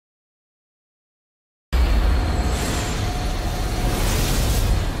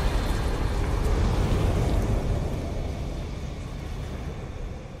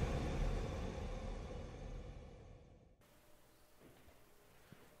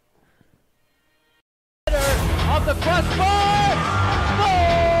off the crossbar.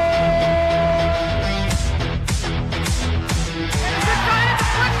 And the giant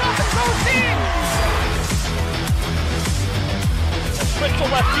deflects off the proceed. Switch to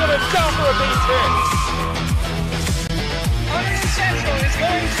left fielder down for a base hit. Hunterdon Central is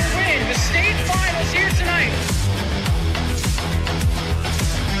going to win the state finals here tonight.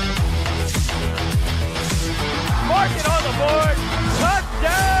 Mark it on the board.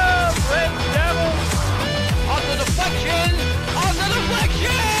 Touchdown, Red Devils. On the deflection. On the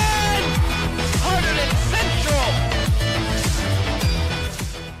deflection. Hunterdon Central.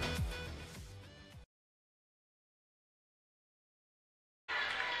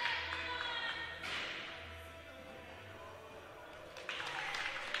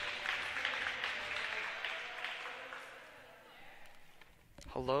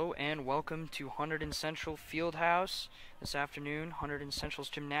 Hello and welcome to Hunterdon Central Fieldhouse. This afternoon, Hunterdon Central's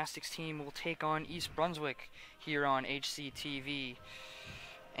gymnastics team will take on East Brunswick here on HCTV.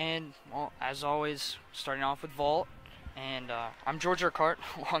 And, well, as always, starting off with vault. And I'm George Urquhart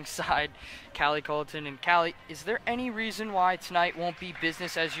alongside Callie Colleton. And Callie, is there any reason why tonight won't be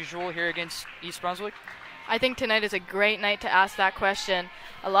business as usual here against East Brunswick? I think tonight is a great night to ask that question.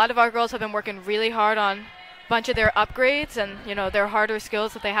 A lot of our girls have been working really hard on bunch of their upgrades and their harder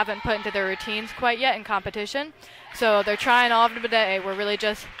skills that they haven't put into their routines quite yet in competition. So they're trying all of them today. We're really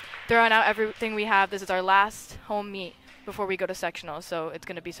just throwing out everything we have. This is our last home meet before we go to sectionals, so it's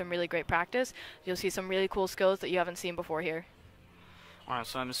going to be some really great practice. You'll see some really cool skills that you haven't seen before here. Alright,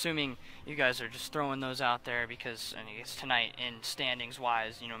 so I'm assuming you guys are just throwing those out there because I guess tonight in standings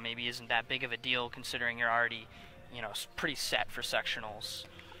wise, maybe isn't that big of a deal considering you're already, pretty set for sectionals.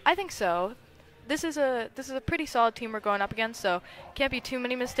 I think so. This is a pretty solid team we're going up against, so can't be too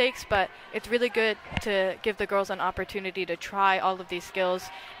many mistakes, but it's really good to give the girls an opportunity to try all of these skills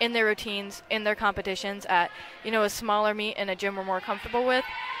in their routines, in their competitions at, a smaller meet in a gym we're more comfortable with,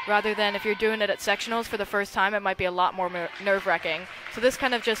 rather than if you're doing it at sectionals for the first time, it might be a lot more nerve-wracking. So this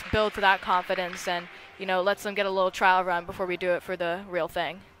kind of just builds that confidence and, lets them get a little trial run before we do it for the real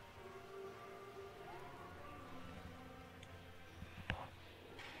thing.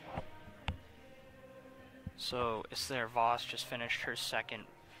 So Esther Voss just finished her second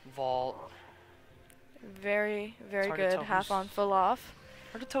vault. Very, very good. Half on, full off.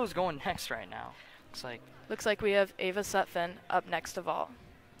 Where the toe's going next right now? Looks like we have Ava Sutphin up next to vault.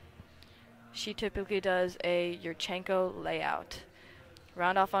 She typically does a Yurchenko layout.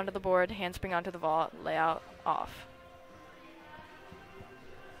 Round off onto the board, handspring onto the vault, layout off.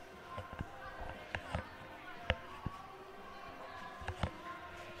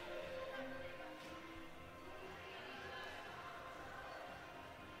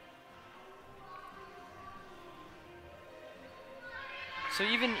 So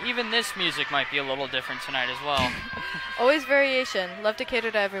even this music might be a little different tonight as well. Always variation. Love to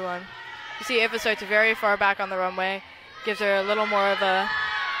cater to everyone. You see Ava starts very far back on the runway. Gives her a little more of a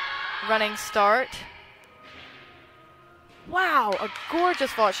running start. Wow, a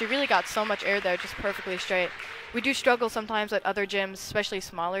gorgeous vault. She really got so much air there, just perfectly straight. We do struggle sometimes at other gyms, especially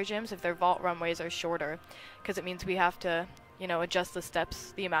smaller gyms, if their vault runways are shorter, because it means we have to adjust the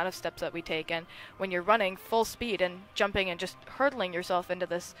steps, the amount of steps that we take. And when you're running full speed and jumping and just hurtling yourself into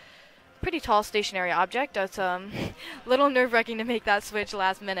this pretty tall stationary object, it's a little nerve-wracking to make that switch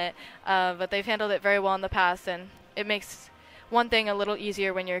last minute. But they've handled it very well in the past, and it makes one thing a little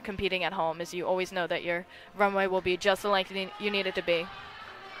easier when you're competing at home, is you always know that your runway will be just the length you need it to be.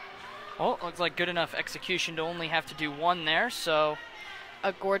 Well, looks like good enough execution to only have to do one there, so.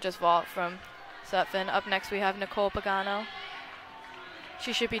 A gorgeous vault from Sutphin. Up next we have Nicole Pagano.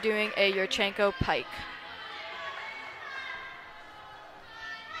 She should be doing a Yurchenko pike.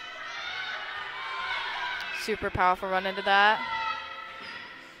 Super powerful run into that.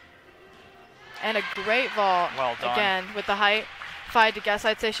 And a great vault. Well done. Again, with the height. If I had to guess,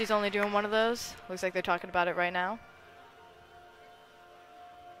 I'd say she's only doing one of those. Looks like they're talking about it right now.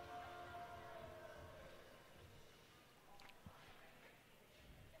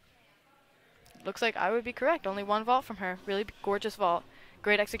 Looks like I would be correct. Only one vault from her. Really gorgeous vault.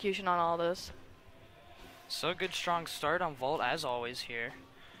 Great execution on all those. So good strong start on vault as always here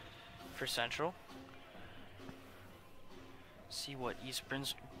for Central. See what East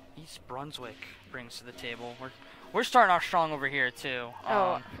Brunswick brings to the table. We're starting off strong over here too.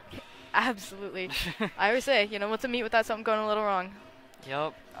 Oh, absolutely. I always say, what's a meet without something going a little wrong?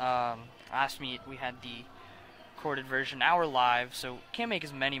 Yep. Last meet we had the recorded version. Now we're live, so can't make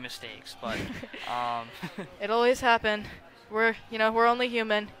as many mistakes, but it'll always happen. We're only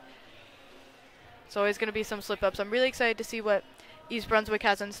human. It's always going to be some slip-ups. I'm really excited to see what East Brunswick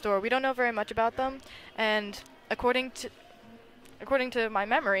has in store. We don't know very much about them, and according to my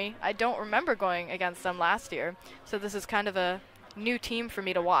memory, I don't remember going against them last year. So this is kind of a new team for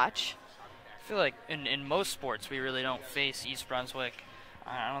me to watch. I feel like in most sports we really don't face East Brunswick.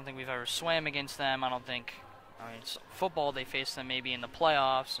 I don't think we've ever swam against them. I mean, football they face them maybe in the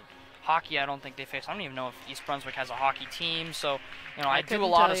playoffs. Hockey, I don't think they face. I don't even know if East Brunswick has a hockey team. So, I do a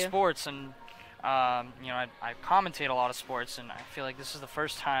lot of sports, and I commentate a lot of sports, and I feel like this is the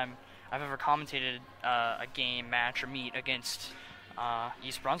first time I've ever commentated a game, match, or meet against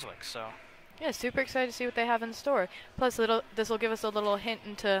East Brunswick. So, yeah, super excited to see what they have in store. Plus, this will give us a little hint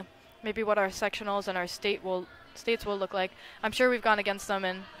into maybe what our sectionals and our states will look like. I'm sure we've gone against them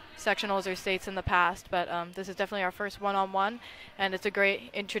in sectionals or states in the past, but this is definitely our first one-on-one, and it's a great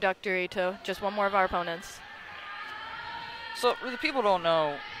introductory to just one more of our opponents. So, the people don't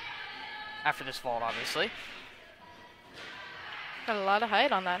know, after this vault, obviously. Got a lot of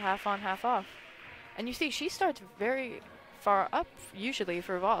height on that half on, half off. And you see, she starts very far up, usually,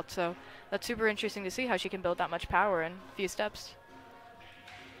 for vault, so that's super interesting to see how she can build that much power in a few steps.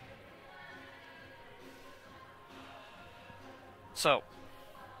 So,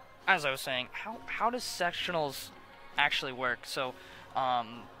 as I was saying, how does sectionals actually work? So,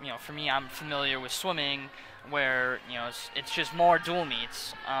 for me, I'm familiar with swimming, where it's just more dual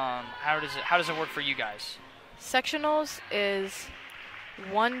meets. How does it work for you guys? Sectionals is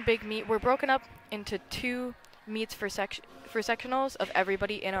one big meet. We're broken up into 2 meets for sectionals of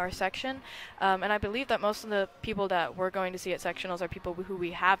everybody in our section, and I believe that most of the people that we're going to see at sectionals are people who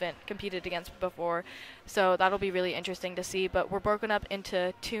we haven't competed against before, so that'll be really interesting to see. But we're broken up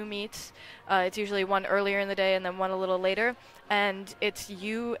into 2 meets. It's usually one earlier in the day and then one a little later, and it's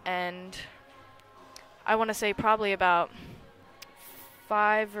you and I want to say probably about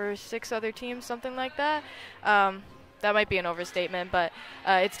 5 or 6 other teams, something like that. That might be an overstatement, but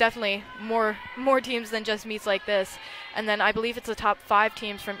it's definitely more teams than just meets like this. And then I believe it's the top 5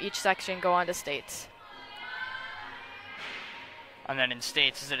 teams from each section go on to states. And then in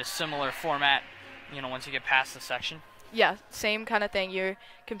states, is it a similar format, once you get past the section? Yeah, same kind of thing. You're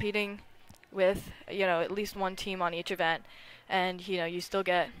competing with, at least one team on each event. And, you still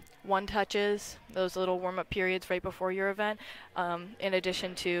get 1 touches, those little warm-up periods right before your event, in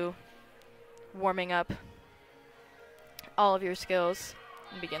addition to warming up all of your skills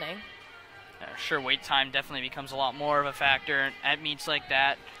in the beginning. Sure, wait time definitely becomes a lot more of a factor at meets like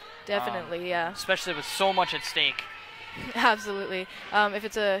that. Definitely, yeah. Especially with so much at stake. Absolutely.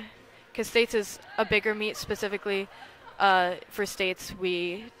 Because states is a bigger meet specifically. For states,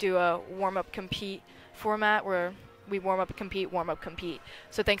 we do a warm-up compete format where we warm up, compete.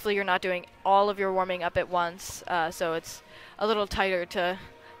 So thankfully you're not doing all of your warming up at once. So it's a little tighter to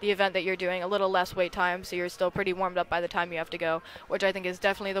the event that you're doing, a little less wait time, so you're still pretty warmed up by the time you have to go, which I think is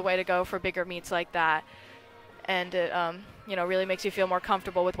definitely the way to go for bigger meets like that. And it, really makes you feel more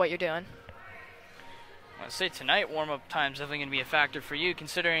comfortable with what you're doing. I'd say tonight warm-up time is definitely going to be a factor for you,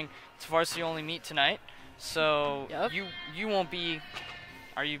 considering it's varsity only meet tonight. So yep. you won't be.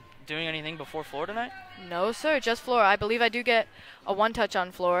 Are you doing anything before floor tonight? No, sir, just floor. I believe I do get a 1 touch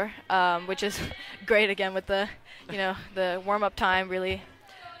on floor, which is great again with the, the warm-up time. Really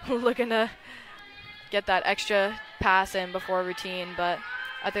looking to get that extra pass in before routine. But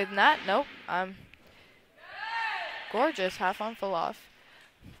other than that, nope. I'm gorgeous, half on, full off.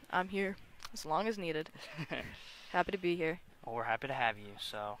 I'm here as long as needed. Happy to be here. Well, we're happy to have you.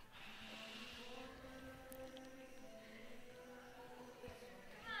 So.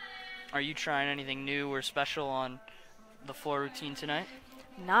 Are you trying anything new or special on the floor routine tonight?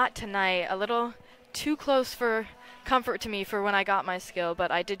 Not tonight. A little too close for comfort to me for when I got my skill,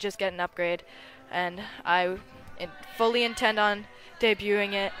 but I did just get an upgrade, and I fully intend on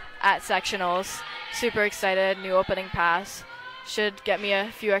debuting it at sectionals. Super excited. New opening pass. Should get me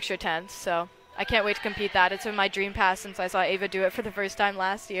a few extra tenths, so I can't wait to compete that. It's been my dream pass since I saw Ava do it for the first time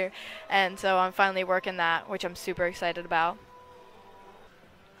last year, and so I'm finally working that, which I'm super excited about.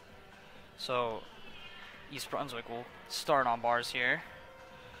 So, East Brunswick will start on bars here.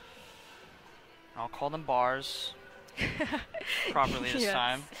 I'll call them bars properly this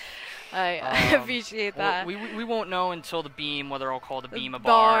time. I appreciate that. We won't know until the beam whether I'll call the beam a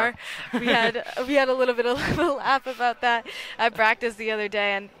bar. we had a little bit of a laugh about that at practice the other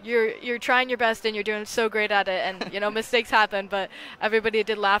day, and you're trying your best and you're doing so great at it, and mistakes happen, but everybody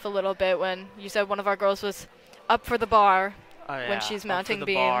did laugh a little bit when you said one of our girls was up for the bar. when she's mounting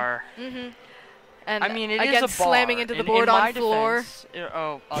beam. Bar. Mm-hmm. And I mean, it again, is a bar. slamming into the in board my on floor. Defense,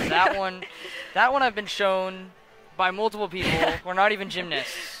 that one, I've been shown by multiple people. We're not even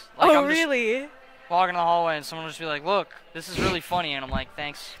gymnasts. Like, Oh, I'm just really? walking in the hallway and someone will just be like, "Look, this is really funny," and I'm like,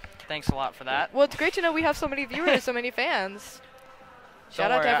 "Thanks Thanks a lot for that. Well, it's great to know we have so many viewers, so many fans.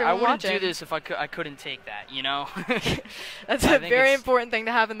 Shout out to everyone I wouldn't watching. do this if I couldn't take that, you know? That's a very important thing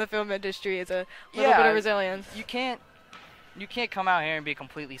to have in the film industry, is a little bit of resilience. You can't come out here and be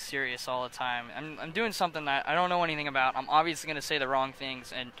completely serious all the time. I'm doing something that I don't know anything about. I'm obviously going to say the wrong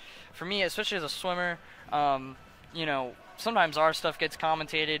things, and for me, especially as a swimmer, you know, sometimes our stuff gets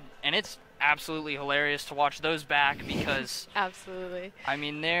commentated, and it's absolutely hilarious to watch those back because absolutely. I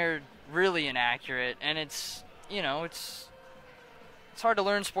mean, they're really inaccurate, and it's, you know, it's hard to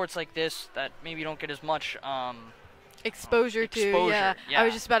learn sports like this that maybe don't get as much exposure to. Yeah. I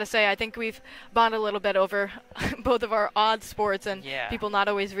was just about to say, I think we've bonded a little bit over both of our odd sports and people not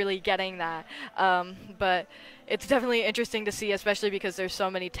always really getting that. But it's definitely interesting to see, especially because there's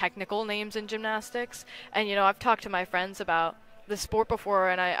so many technical names in gymnastics. And, you know, I've talked to my friends about the sport before,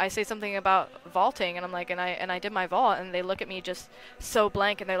 and I say something about vaulting, and I'm like, and I did my vault, and they look at me just so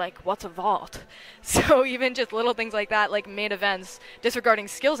blank, and they're like, what's a vault? So even just little things like that, like main events, disregarding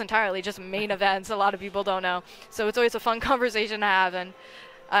skills entirely, just main events, a lot of people don't know. So it's always a fun conversation to have, and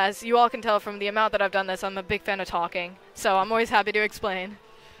as you all can tell from the amount that I've done this, I'm a big fan of talking, so I'm always happy to explain.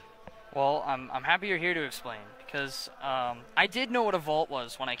 Well, I'm happy you're here to explain, because I did know what a vault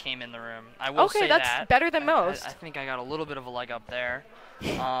was when I came in the room. I will say that. Okay, that's better than most. I think I got a little bit of a leg up there.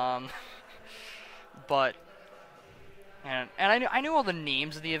 But I knew all the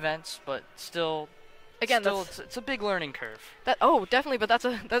names of the events, but still, again, it's a big learning curve. Definitely, but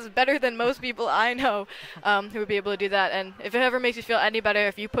that's better than most people I know who would be able to do that. And if it ever makes you feel any better,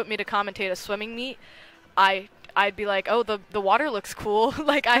 if you put me to commentate a swimming meet, I'd be like, oh, the water looks cool.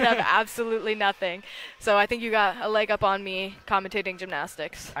 Like, I have absolutely nothing. So I think you got a leg up on me commentating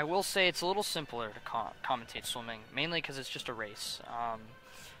gymnastics. I will say it's a little simpler to commentate swimming, mainly because it's just a race.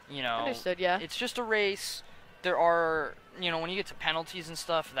 You know, understood, yeah. It's just a race. There are, you know, when you get to penalties and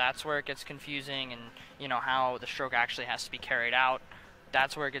stuff, that's where it gets confusing, and, you know, how the stroke actually has to be carried out.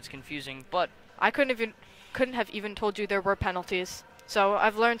 That's where it gets confusing. But I couldn't have even told you there were penalties. So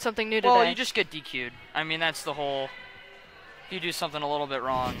I've learned something new today. Well, you just get DQ'd. I mean, that's the whole. If you do something a little bit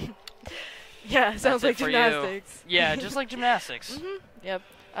wrong. Yeah, sounds like gymnastics. Yeah, just like gymnastics. Yep.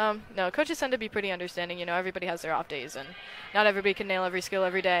 No, coaches tend to be pretty understanding. You know, everybody has their off days, and not everybody can nail every skill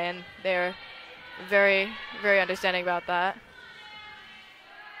every day, and they're very, very understanding about that.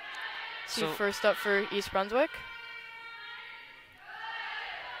 So first up for East Brunswick.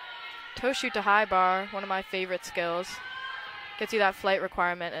 Toe shoot to high bar, one of my favorite skills. Gets you that flight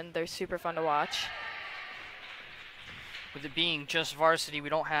requirement, and they're super fun to watch. With it being just varsity, we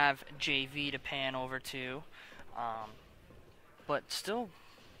don't have JV to pan over to. But still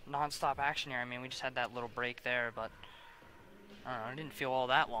non-stop action here. I mean, we just had that little break there, but I don't know, it didn't feel all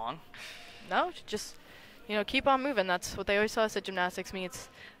that long. No, just, you know, keep on moving. That's what they always tell us at gymnastics meets.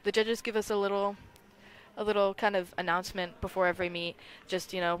 The judges give us a little kind of announcement before every meet,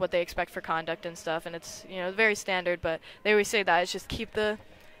 just, you know, what they expect for conduct and stuff, and it's, you know, very standard, but they always say that it's just keep the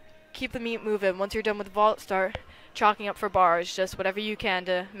meet moving. Once you're done with vault, start chalking up for bars, just whatever you can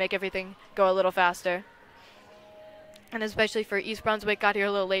to make everything go a little faster. And especially for East Brunswick, got here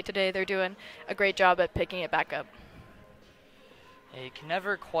a little late today. They're doing a great job at picking it back up. You can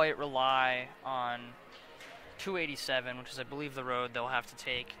never quite rely on 287, which is, I believe, the road they'll have to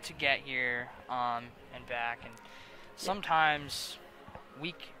take to get here and back. And sometimes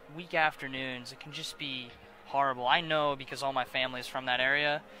week afternoons, it can just be horrible. I know because all my family is from that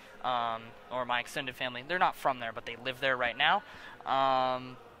area, or my extended family. They're not from there, but they live there right now.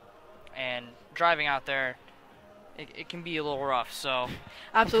 And driving out there, it can be a little rough. So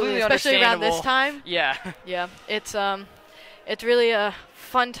absolutely, especially around this time. Yeah. Yeah, it's really a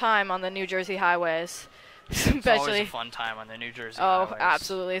fun time on the New Jersey highways. Especially, it's always a fun time on the New Jersey highways. Oh,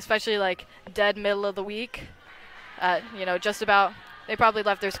 absolutely. Especially like dead middle of the week. You know, just about, they probably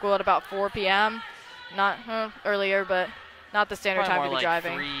left their school at about 4 p.m. Not earlier, but not the standard probably time to be like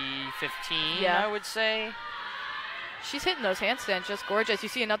driving. 3:15, yeah. I would say. She's hitting those handstands just gorgeous. You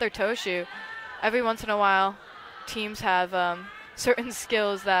see another toe shoot. Every once in a while, teams have certain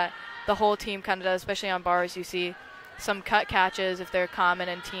skills that the whole team kind of does, especially on bars. You see some cut catches if they're common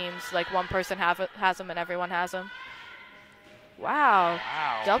in teams, like one person has them and everyone has them. Wow.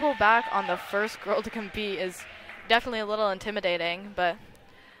 Double back on the first girl to compete is definitely a little intimidating, but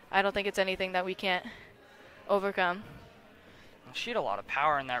I don't think it's anything that we can't overcome. She had a lot of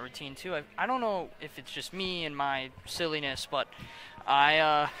power in that routine too. I don't know if it's just me and my silliness, but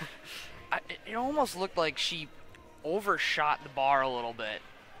it almost looked like she overshot the bar a little bit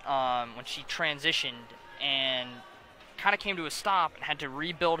when she transitioned and kind of came to a stop and had to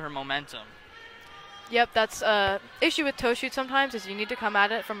rebuild her momentum. Yep, that's issue with toe shoot sometimes is you need to come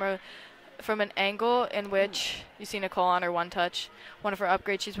at it from an angle in which you see Nicole on her one touch. One of her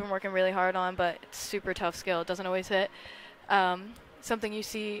upgrades she's been working really hard on, but it's super tough skill. It doesn't always hit. Something you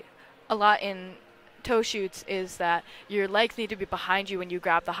see a lot in toe shoots is that your legs need to be behind you when you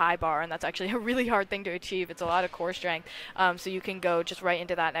grab the high bar, and that's actually a really hard thing to achieve. It's a lot of core strength, so you can go just right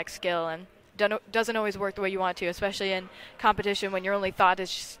into that next skill, and doesn't always work the way you want to, especially in competition when your only thought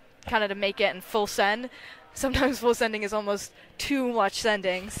is just kind of to make it in full send. Sometimes full sending is almost too much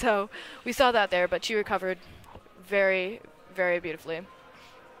sending, so we saw that there, but she recovered very, very beautifully.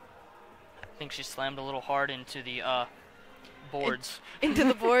 I think she slammed a little hard into the boards. Into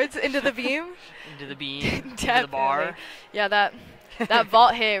the boards? Into the beam? Into the beam, into Definitely. the bar. Yeah, that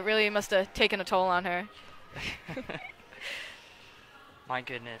vault hit really must have taken a toll on her. My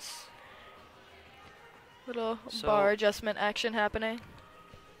goodness. Little bar adjustment action happening.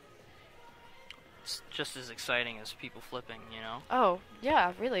 It's just as exciting as people flipping, you know? Oh,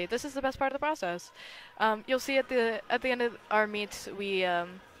 yeah, really. This is the best part of the process. You'll see at the end of our meets, we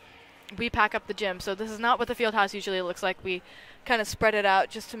pack up the gym. So this is not what the field house usually looks like. We kind of spread it out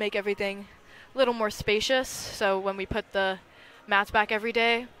just to make everything a little more spacious. So when we put the mats back every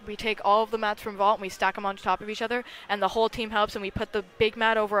day, we take all of the mats from vault and we stack them on top of each other, and the whole team helps, and we put the big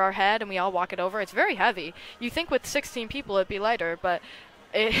mat over our head and we all walk it over. It's very heavy. You think with 16 people it'd be lighter, but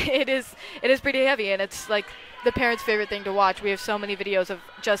it is pretty heavy, and it's like the parents' favorite thing to watch. We have so many videos of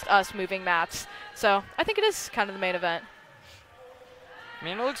just us moving mats. So I think it is kind of the main event. I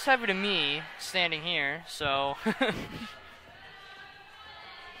mean, it looks heavy to me standing here, so. Could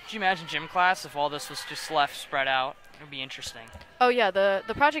you imagine gym class if all this was just left spread out? It would be interesting. Oh yeah, the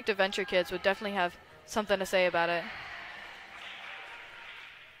Project Adventure kids would definitely have something to say about it.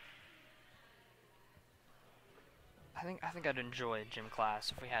 I think I'd enjoy gym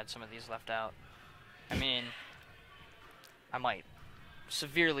class if we had some of these left out. I mean, I might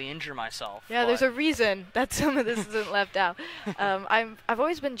severely injure myself. Yeah, there's a reason that some of this isn't left out. I've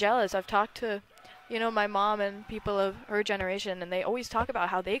always been jealous. I've talked to, my mom and people of her generation, and they always talk about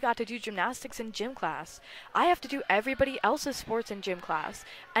how they got to do gymnastics in gym class. I have to do everybody else's sports in gym class,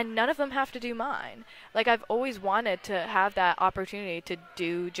 and none of them have to do mine. Like, I've always wanted to have that opportunity to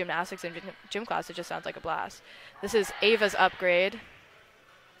do gymnastics in gym class. It just sounds like a blast. This is Ava's upgrade.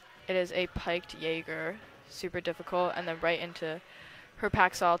 It is a piked Jaeger, super difficult, and then right into her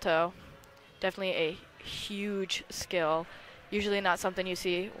pack salto. Definitely a huge skill. Usually not something you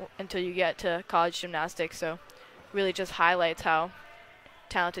see until you get to college gymnastics, so really just highlights how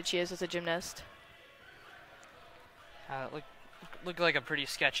talented she is as a gymnast. Look like a pretty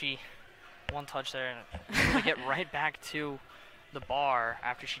sketchy one touch there, and to get right back to the bar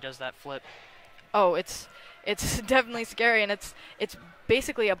after she does that flip. Oh, it's definitely scary, and it's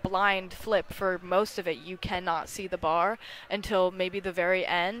basically a blind flip for most of it. You cannot see the bar until maybe the very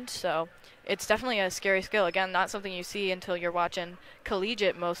end, so it's definitely a scary skill. Again, not something you see until you're watching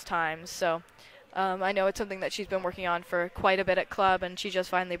collegiate most times, so I know it's something that she's been working on for quite a bit at club, and she just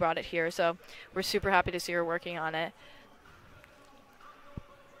finally brought it here, so we're super happy to see her working on it.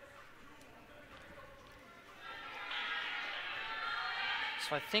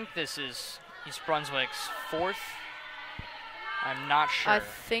 So I think this is East Brunswick's 4th. I'm not sure. I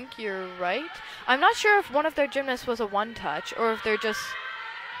think you're right. I'm not sure if one of their gymnasts was a one-touch or if they're just...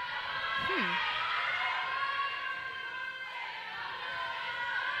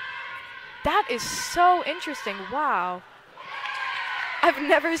 That is so interesting. Wow. I've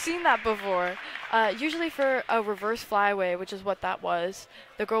never seen that before. Usually for a reverse flyaway, which is what that was,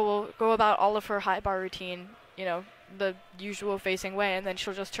 the girl will go about all of her high bar routine, the usual facing way, and then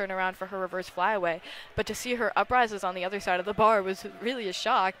she'll just turn around for her reverse flyaway. But to see her uprises on the other side of the bar was really a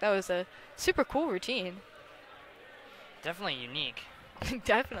shock. That was a super cool routine. Definitely unique.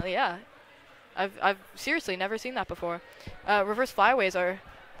 Definitely, yeah. I've seriously never seen that before. Reverse flyaways are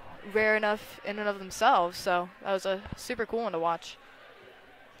rare enough in and of themselves, so that was a super cool one to watch.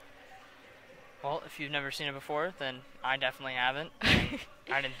 Well, if you've never seen it before, then I definitely haven't.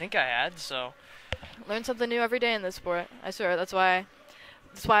 I didn't think I had, so... Learn something new every day in this sport. I swear, that's why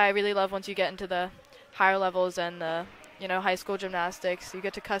I really love once you get into the higher levels and the high school gymnastics. You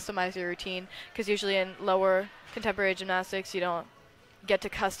get to customize your routine, because usually in lower contemporary gymnastics you don't get to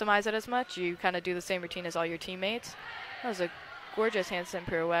customize it as much. You kind of do the same routine as all your teammates. That was a gorgeous handstand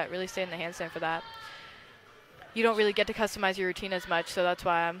pirouette. Really stayed in the handstand for that. You don't really get to customize your routine as much, so that's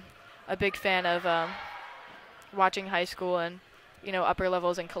why I'm a big fan of watching high school and upper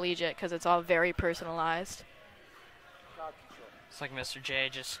levels and collegiate, because it's all very personalized. It's like Mr. J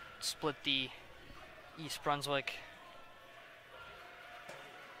just split the East Brunswick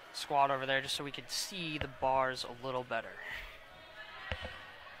squat over there just so we could see the bars a little better.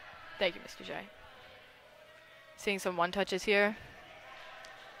 Thank you, Mr. J. Seeing some one-touches here.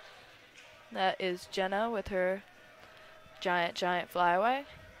 That is Jenna with her giant flyaway.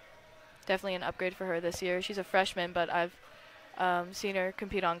 Definitely an upgrade for her this year. She's a freshman, but I've seen her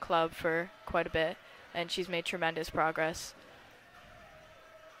compete on club for quite a bit, and she's made tremendous progress.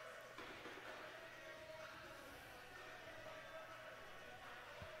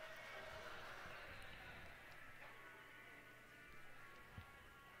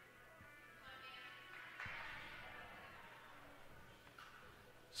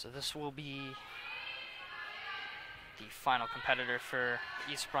 So this will be the final competitor for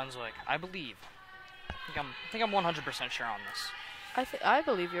East Brunswick, I believe. I think I'm 100% sure on this. I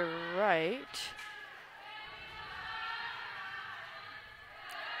believe you're right.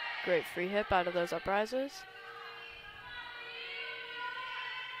 Great free hip out of those uprises.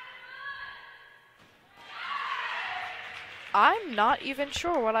 I'm not even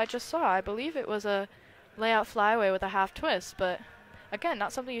sure what I just saw. I believe it was a layout flyaway with a half twist, but again,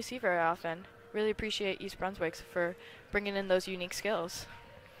 not something you see very often. Really appreciate East Brunswick for bringing in those unique skills.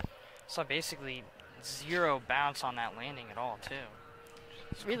 So basically, zero bounce on that landing at all, too.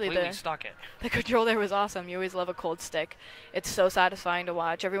 Just really, completely stuck it. The control there was awesome. You always love a cold stick. It's so satisfying to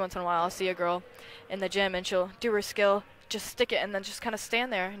watch. Every once in a while, I'll see a girl in the gym, and she'll do her skill, just stick it, and then just kind of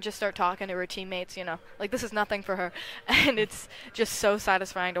stand there and just start talking to her teammates, you know. Like, this is nothing for her. And it's just so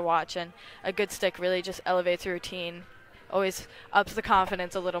satisfying to watch, and a good stick really just elevates your routine. Always ups the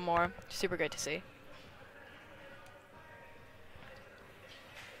confidence a little more. Super great to see.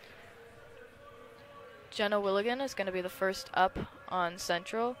 Jenna Willigan is going to be the first up on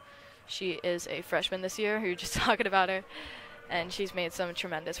Central. She is a freshman this year. We were just talking about her, and she's made some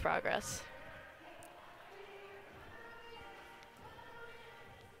tremendous progress.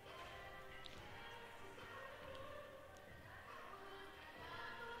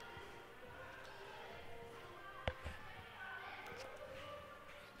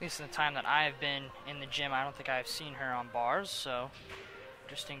 At least in the time that I've been in the gym, I don't think I've seen her on bars, so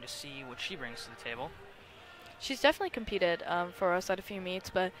interesting to see what she brings to the table. She's definitely competed for us at a few meets,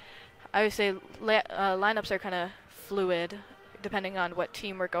 but I would say lineups are kind of fluid depending on what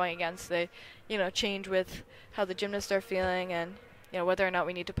team we're going against. They, you know, change with how the gymnasts are feeling and, you know, whether or not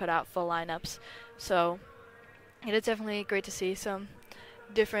we need to put out full lineups. So it is definitely great to see some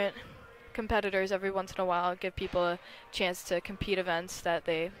different competitors every once in a while, give people a chance to compete events that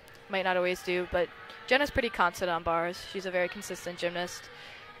they might not always do. But Jenna's pretty constant on bars. She's a very consistent gymnast.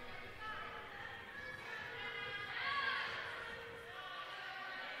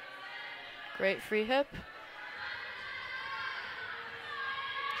 Great free hip.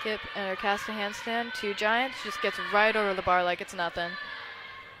 Kip and her cast a handstand. 2 giants. Just gets right over the bar like it's nothing.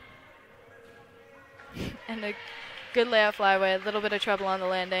 And a good layout flyaway. A little bit of trouble on the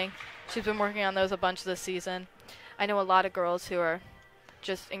landing. She's been working on those a bunch this season. I know a lot of girls who are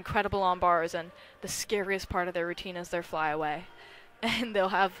just incredible on bars, and the scariest part of their routine is their flyaway. And they'll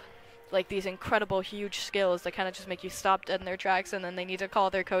have like these incredible huge skills that kind of just make you stop dead in their tracks, and then they need to call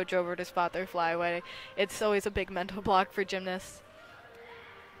their coach over to spot their flyaway. It's always a big mental block for gymnasts.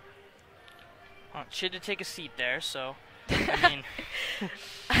 Well, she had to take a seat there, so I mean,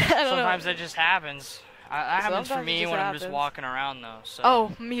 sometimes that just happens. That happens for me when I'm just walking around, though. So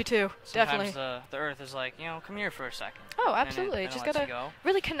oh, me too. sometimes Definitely. the earth is like, you know, come here for a second. Oh, absolutely. And just lets gotta you go.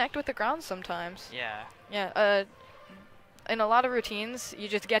 really connect with the ground sometimes. Yeah. Yeah. In a lot of routines, you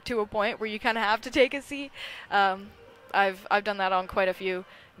just get to a point where you kind of have to take a seat. I've done that on quite a few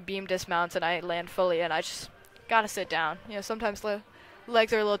beam dismounts, and I land fully, and I just gotta sit down. You know, sometimes the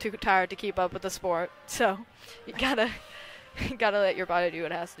legs are a little too tired to keep up with the sport, so you gotta let your body do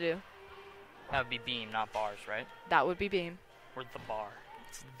what it has to do. That would be beam, not bars, right? That would be beam. Or the bar.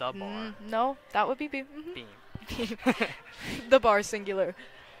 It's the bar. No, that would be beam. Beam. The bar singular.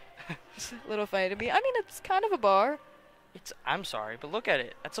 It's a little funny to me. I mean, it's kind of a bar. I'm sorry, but look at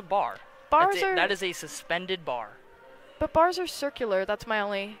it. That's a bar. That is a suspended bar. But bars are circular. That's my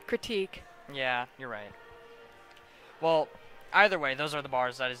only critique. Yeah, you're right. Well, either way, those are the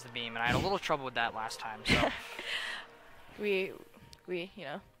bars. That is the beam, and I had a little trouble with that last time. So we you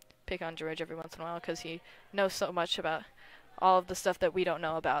know, pick on George every once in a while because he knows so much about all of the stuff that we don't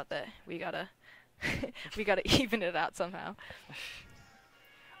know about that we gotta even it out somehow.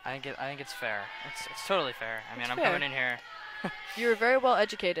 I think it's fair. It's totally fair. I mean, I'm fair. coming in here. You were very well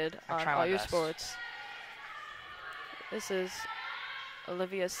educated on all your best. sports. This is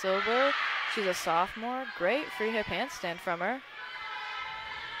Olivia Silber. She's a sophomore. Great free hip handstand from her.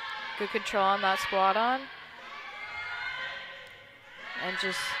 Good control on that squat on. And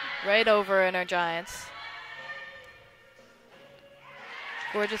just right over in our giants.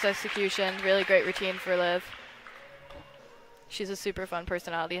 Gorgeous execution, really great routine for Liv. She's a super fun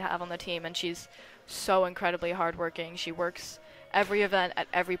personality to have on the team, and she's so incredibly hardworking. She works every event at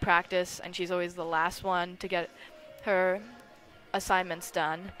every practice, and she's always the last one to get her assignments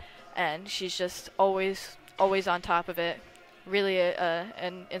done, and she's just always on top of it. Really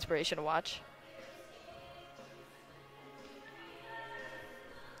an inspiration to watch.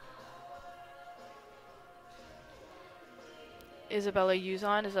 Isabella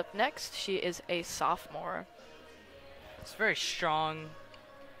Uzon is up next. She is a sophomore. It's very strong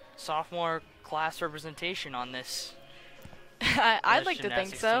sophomore class representation on this. I'd like to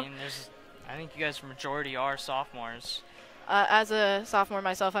think so. I think you guys majority are sophomores. As a sophomore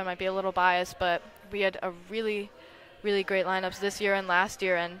myself, I might be a little biased, but we had a really great lineups this year and last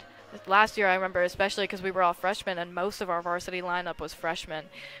year. And last year I remember especially because we were all freshmen, and most of our varsity lineup was freshmen,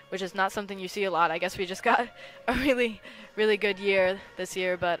 which is not something you see a lot. I guess we just got a really good year this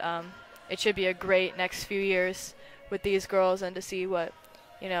year, but it should be a great next few years with these girls, and to see what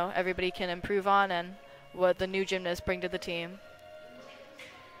everybody can improve on and what the new gymnasts bring to the team.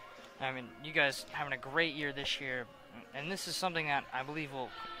 I mean, you guys having a great year this year, and this is something that I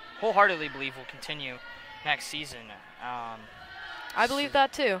wholeheartedly believe will continue next season. I believe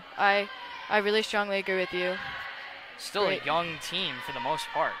that too. I really strongly agree with you. Still a young team for the most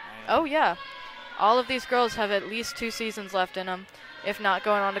part. Oh yeah, all of these girls have at least 2 seasons left in them, if not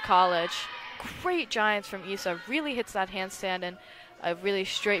going on to college. Great giants from Isa. Really hits that handstand in a really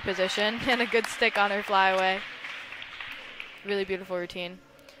straight position and a good stick on her flyaway. Really beautiful routine.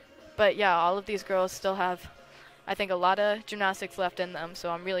 But yeah, all of these girls still have, I think, a lot of gymnastics left in them, so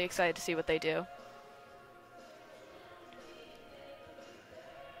I'm really excited to see what they do.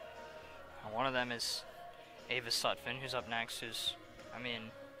 One of them is Ava Sutphin, who's up next,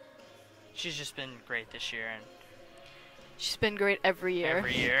 she's just been great this year. And she's been great every year.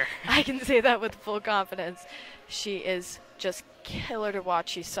 Every year. I can say that with full confidence. She is just killer to watch.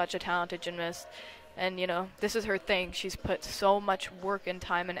 She's such a talented gymnast. And, this is her thing. She's put so much work and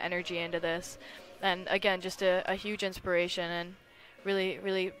time and energy into this. And, again, just a huge inspiration, and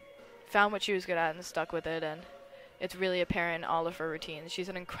really found what she was good at and stuck with it. And it's really apparent in all of her routines. She's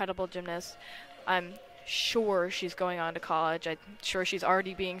an incredible gymnast. I'm sure she's going on to college. I'm sure she's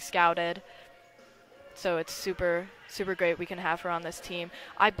already being scouted. So it's super great we can have her on this team.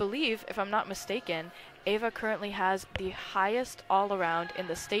 I believe, if I'm not mistaken, Ava currently has the highest all-around in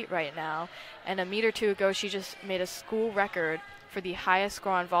the state right now. And a meet or two ago, she just made a school record for the highest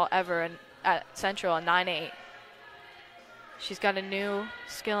score on vault ever at Central, a 9.8. She's got a new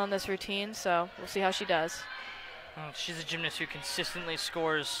skill in this routine, so we'll see how she does. Well, she's a gymnast who consistently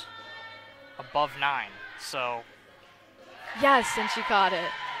scores above 9, so... Yes, and she caught it.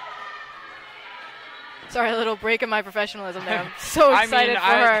 Sorry, a little break in my professionalism there. I'm so excited for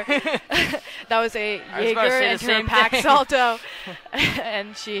her. That was a Jaeger into her pack salto.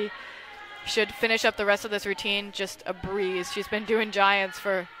 And she should finish up the rest of this routine just a breeze. She's been doing giants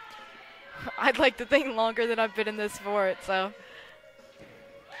for, I'd like to think, longer than I've been in this sport, so...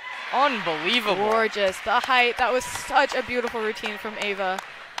 Unbelievable. Gorgeous. The height. That was such a beautiful routine from Ava.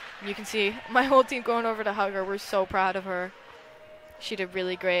 You can see my whole team going over to hug her. We're so proud of her. She did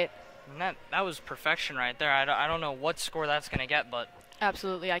really great. And that was perfection right there. I don't know what score that's going to get, but...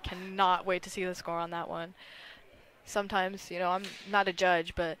 Absolutely. I cannot wait to see the score on that one. Sometimes, I'm not a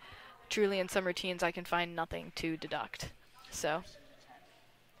judge, but truly in some routines I can find nothing to deduct. So...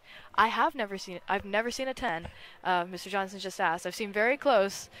 I've never seen a 10. Mr. Johnson just asked. I've seen very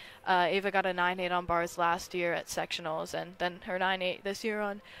close. Ava got a 9.8 on bars last year at sectionals, and then her 9.8 this year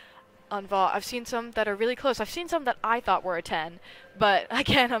on vault. I've seen some that are really close. I've seen some that I thought were a 10, but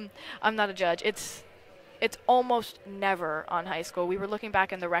again, I'm not a judge. It's almost never on high school. We were looking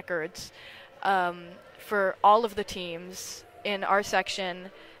back in the records for all of the teams in our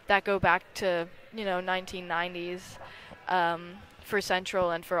section that go back to 1990s. For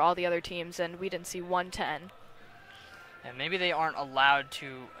Central and for all the other teams, and we didn't see 110. And maybe they aren't allowed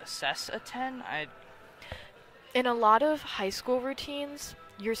to assess a 10? In a lot of high school routines,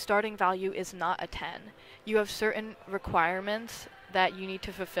 your starting value is not a 10. You have certain requirements that you need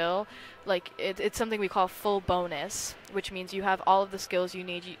to fulfill. Like, it's something we call full bonus, which means you have all of the skills you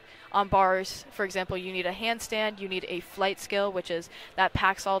need. On bars, for example, you need a handstand, you need a flight skill, which is that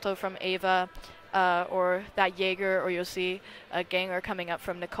pack salto from Ava, or that Jaeger, or you'll see a ganger coming up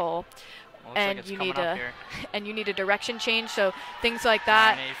from Nicole. And like you need a direction change, so things like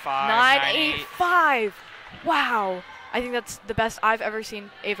that. 985. Wow. I think that's the best I've ever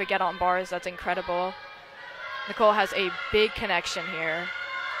seen Ava get on bars. That's incredible. Nicole has a big connection here.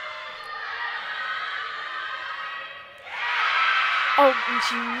 Oh, and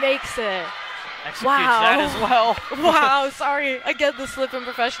she makes it. Executes Wow. that as well. Wow, sorry. I get the slip in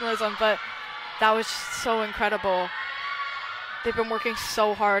professionalism, but that was so incredible. They've been working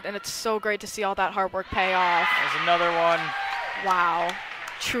so hard, and it's so great to see all that hard work pay off. There's another one. Wow.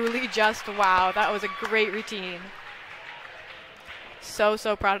 Truly just wow. That was a great routine.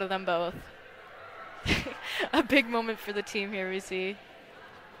 So proud of them both. A big moment for the team here, we see.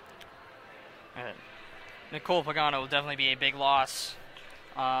 Nicole Pagano will definitely be a big loss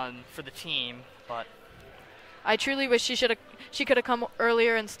for the team, but I truly wish she could have come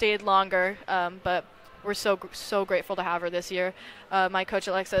earlier and stayed longer, but we're so grateful to have her this year. My coach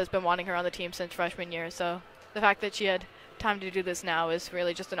Alexa has been wanting her on the team since freshman year, so the fact that she had time to do this now is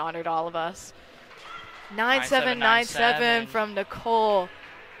really just an honor to all of us. 9.797 from Nicole.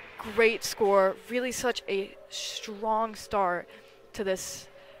 Great score. Really such a strong start to this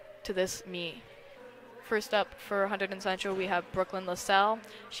meet. First up for Hunterdon Central, we have Brooklyn LaSalle.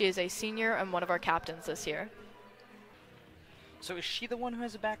 She is a senior and one of our captains this year. So is she the one who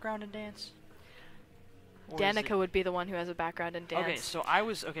has a background in dance? Or is Danica would be the one who has a background in dance.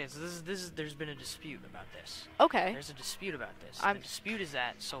 Okay, so there's been a dispute about this. Okay. There's a dispute about this. The dispute is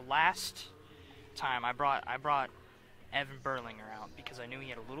that last time I brought Evan Berlinger out because I knew he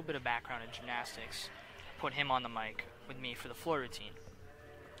had a little bit of background in gymnastics. Put him on the mic with me for the floor routine.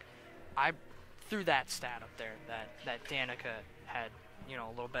 I threw that stat up there that Danica had, a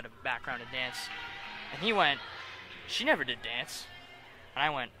little bit of background in dance, and he went, "She never did dance," and I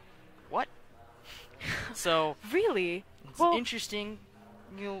went, "What?" So really, it's interesting,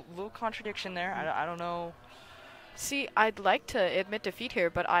 little contradiction there. I don't know. See, I'd like to admit defeat here,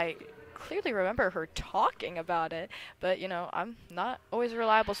 but I clearly remember her talking about it. But I'm not always a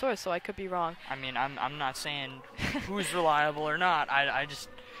reliable source, so I could be wrong. I mean, I'm not saying who's reliable or not. I just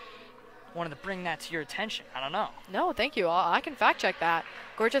wanted to bring that to your attention. I don't know. No, thank you. I can fact check that.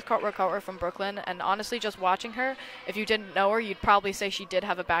 Gorgeous cartwheel from Brooklyn, and honestly, just watching her, if you didn't know her, you'd probably say she did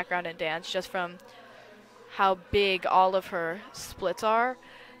have a background in dance, just from how big all of her splits are.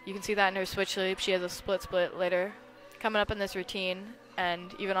 You can see that in her switch leap. She has a split later coming up in this routine,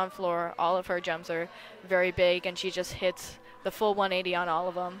 and even on floor, all of her jumps are very big, and she just hits the full 180 on all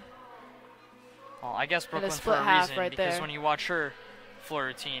of them. Well, I guess Brooklyn for a reason, right because there. When you watch her floor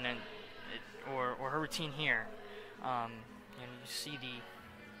routine or her routine here, you see the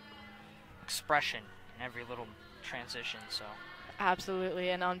expression in every little transition. So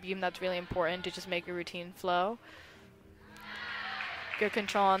absolutely, and on beam that's really important to just make your routine flow. Good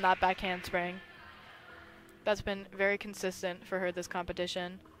control on that back handspring. That's been very consistent for her this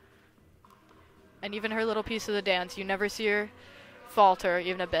competition. And even her little piece of the dance, you never see her falter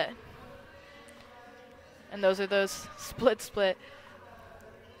even a bit. And those are those split.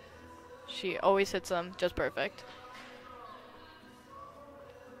 She always hits them just perfect.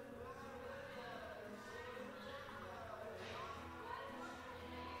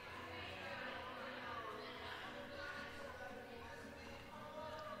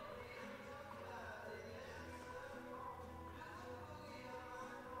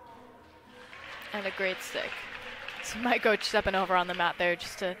 And a great stick. So my coach stepping over on the mat there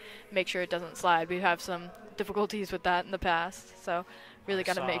just to make sure it doesn't slide. We have some difficulties with that in the past, so really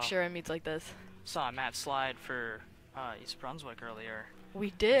got to make sure in meets like this. Saw a mat slide for East Brunswick earlier.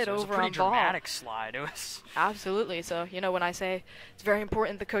 We did over on ball. It was a pretty dramatic slide. It was absolutely. So when I say it's very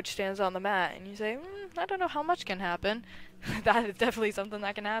important the coach stands on the mat, and you say I don't know how much can happen, that is definitely something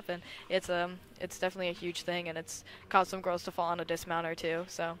that can happen. It's definitely a huge thing, and it's caused some girls to fall on a dismount or two.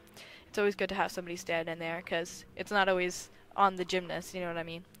 So it's always good to have somebody stand in there because it's not always on the gymnast. You know what I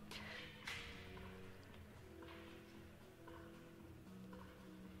mean?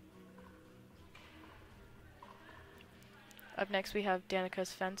 Up next, we have Danica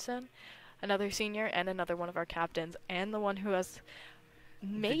Svensson, another senior and another one of our captains, and the one who has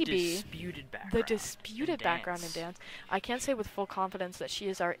maybe the disputed background in dance. I can't say with full confidence that she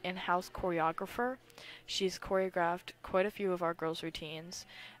is our in-house choreographer. She's choreographed quite a few of our girls' routines,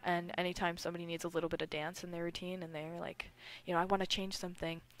 and anytime somebody needs a little bit of dance in their routine and they're like, I want to change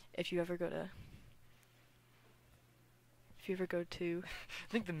something, if you ever go to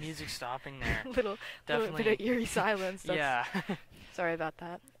I think the music's stopping there. little bit of eerie silence. Yeah. Sorry about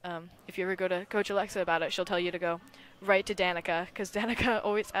that. If you ever go to Coach Alexa about it, she'll tell you to go right to Danica, because Danica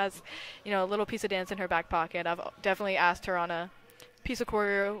always has, a little piece of dance in her back pocket. I've definitely asked her on a piece of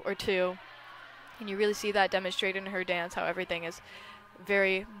choreo or two, and you really see that demonstrated in her dance, how everything is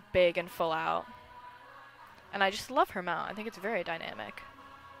very big and full out. And I just love her mount. I think it's very dynamic.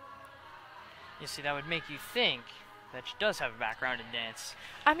 You see, that would make you think that she does have a background in dance.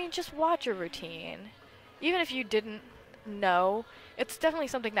 I mean, just watch her routine. Even if you didn't know. It's definitely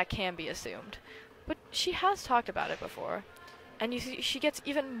something that can be assumed. But she has talked about it before. And you see she gets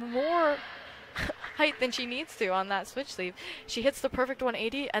even more height than she needs to on that switch sleeve. She hits the perfect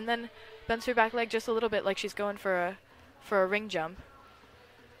 180 and then bends her back leg just a little bit like she's going for a ring jump.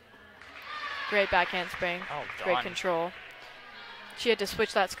 Great back handspring. Oh, great done. control. She had to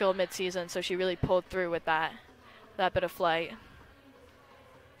switch that skill mid-season, so she really pulled through with that bit of flight.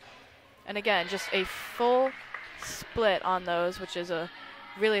 And again, just a full split on those, which is a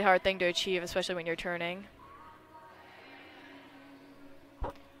really hard thing to achieve, especially when you're turning.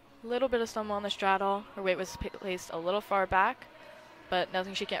 Little bit of stumble on the straddle. Her weight was placed a little far back, but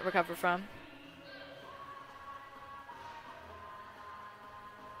nothing she can't recover from.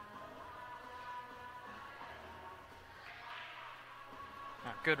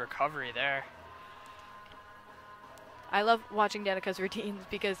 Good recovery there. I love watching Danica's routines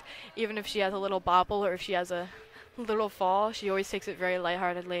because even if she has a little bobble or if she has a little fall, she always takes it very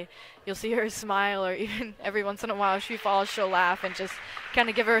lightheartedly. You'll see her smile, or even every once in a while if she falls, she'll laugh and just kind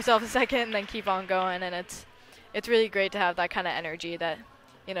of give herself a second and then keep on going. And it's really great to have that kind of energy, that,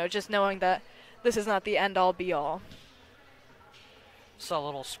 you know, just knowing that this is not the end-all be-all. Saw a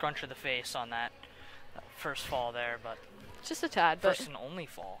little scrunch of the face on that first fall there, but Just a tad, but first and only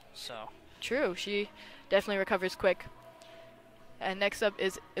fall, so. True, she definitely recovers quick. And next up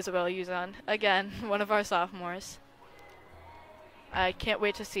is Isabella Uzon, again, one of our sophomores. I can't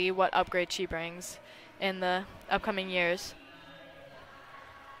wait to see what upgrade she brings in the upcoming years.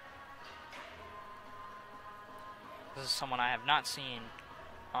 This is someone I have not seen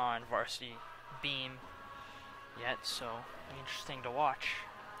on varsity beam yet, so interesting to watch.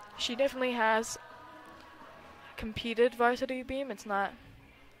 She definitely has competed varsity beam. It's not,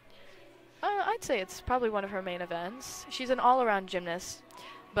 I'd say it's probably one of her main events. She's an all-around gymnast,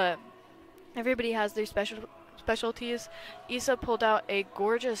 but everybody has their specialties. Isa pulled out a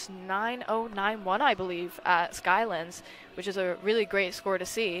gorgeous 9.091, I believe, at Skylands, which is a really great score to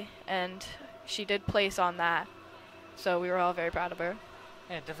see, and she did place on that, so we were all very proud of her.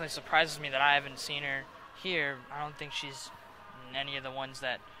 Yeah, it definitely surprises me that I haven't seen her here. I don't think she's in any of the ones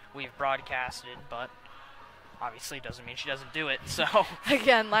that we've broadcasted, but obviously doesn't mean she doesn't do it, so.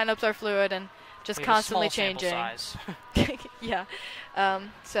 Again, lineups are fluid and just we have constantly a small changing. sample size. Yeah.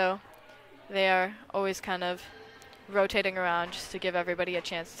 So they are always kind of rotating around just to give everybody a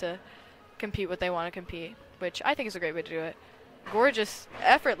chance to compete what they want to compete, which I think is a great way to do it. Gorgeous,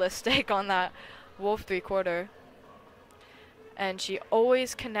 effortless stake on that wolf 3/4. And she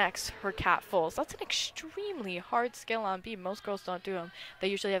always connects her cat fulls. That's an extremely hard skill on beam. Most girls don't do them. They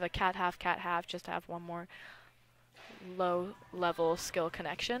usually have a cat half, just to have one more low-level skill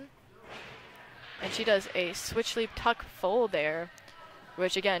connection. And she does a switch leap tuck full there,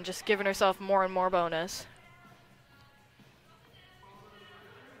 which, again, just giving herself more and more bonus.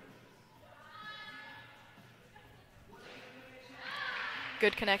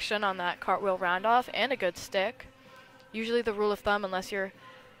 Good connection on that cartwheel roundoff and a good stick. Usually the rule of thumb, unless you're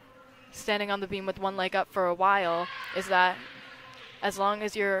standing on the beam with one leg up for a while, is that as long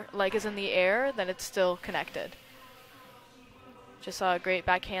as your leg is in the air, then it's still connected. Just saw a great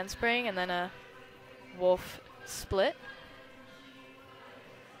back handspring and then a wolf split.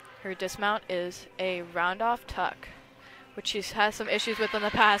 Her dismount is a round-off tuck, which she's had some issues with in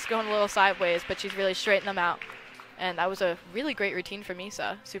the past, going a little sideways, but she's really straightened them out. And that was a really great routine from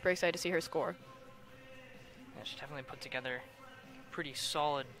Misa. Super excited to see her score. Yeah, she definitely put together pretty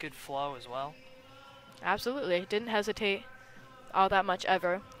solid, good flow as well. Absolutely. Didn't hesitate all that much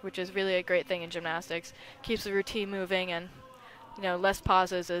ever, which is really a great thing in gymnastics. Keeps the routine moving, and, you know, less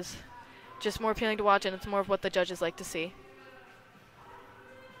pauses is just more appealing to watch, and it's more of what the judges like to see.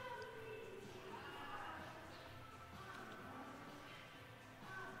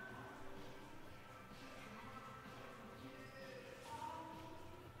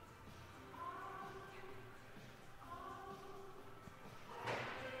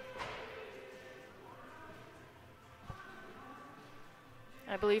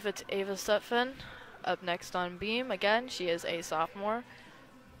 I believe it's Ava Sutphen up next on beam. Again, she is a sophomore.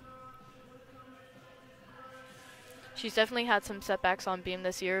 She's definitely had some setbacks on beam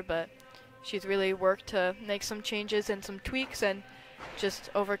this year, but she's really worked to make some changes and some tweaks and just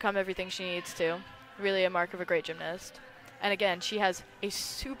overcome everything she needs to. Really a mark of a great gymnast. And again, she has a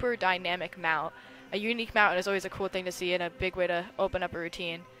super dynamic mount. A unique mount is always a cool thing to see and a big way to open up a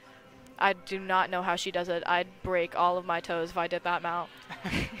routine. I do not know how she does it. I'd break all of my toes if I did that mount.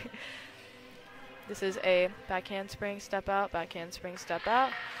 This is a back handspring, step out, back handspring, step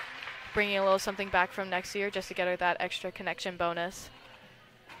out. Bringing a little something back from next year just to get her that extra connection bonus.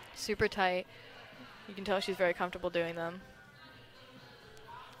 Super tight. You can tell she's very comfortable doing them.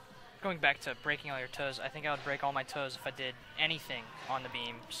 Going back to breaking all your toes, I think I would break all my toes if I did anything on the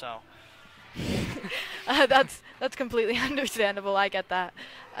beam, so. That's completely understandable. I get that.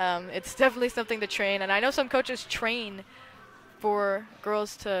 It's definitely something to train, and I know some coaches train for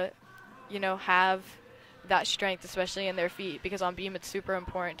girls to, you know, have that strength, especially in their feet, because on beam it's super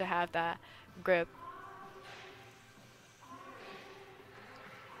important to have that grip.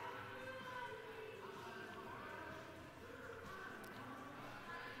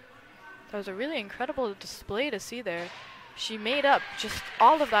 That was a really incredible display to see there. She made up just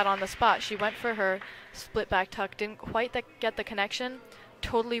all of that on the spot. She went for her split back tuck, didn't quite get the connection,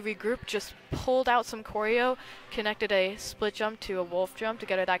 totally regrouped, just pulled out some choreo, connected a split jump to a wolf jump to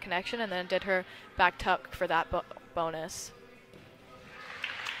get her that connection, and then did her back tuck for that bonus.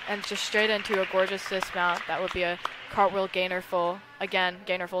 And just straight into a gorgeous dismount. That would be a cartwheel gainer full. Again,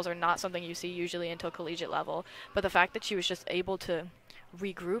 gainer fulls are not something you see usually until collegiate level, but the fact that she was just able to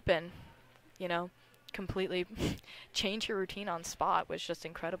regroup and, you know, completely change her routine on spot was just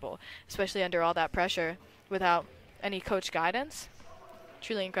incredible, especially under all that pressure without any coach guidance.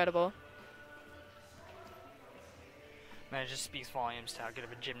 Truly incredible. Man, it just speaks volumes to how good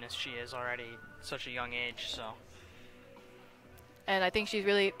of a gymnast she is already at such a young age, so. And I think she's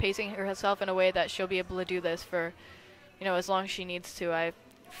really pacing herself in a way that she'll be able to do this for, you know, as long as she needs to. I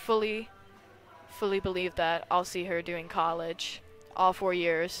fully believe that I'll see her doing college all 4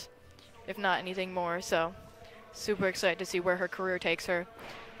 years, if not anything more. So super excited to see where her career takes her.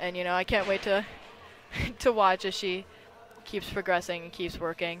 And, you know, I can't wait to to watch as she keeps progressing and keeps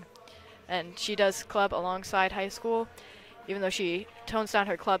working. And she does club alongside high school. Even though she tones down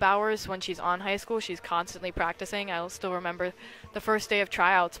her club hours when she's on high school, she's constantly practicing. I'll still remember the first day of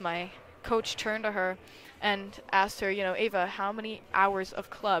tryouts, my coach turned to her and asked her, you know, Ava, how many hours of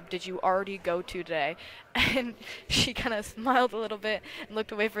club did you already go to today? And she kind of smiled a little bit and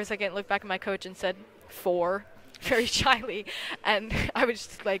looked away for a second, looked back at my coach and said 4, very shyly. And I was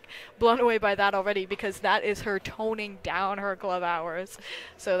just like blown away by that already, because that is her toning down her club hours.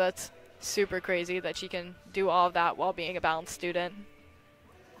 So that's super crazy that she can do all of that while being a balanced student.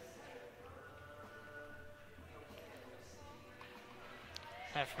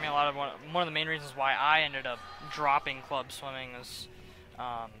 And for me, one of the main reasons why I ended up dropping club swimming was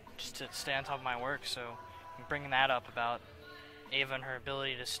just to stay on top of my work. So I'm bringing that up about Ava and her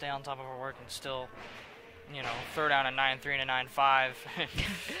ability to stay on top of her work and still, you know, throw down a 9.3 and a 9.5 and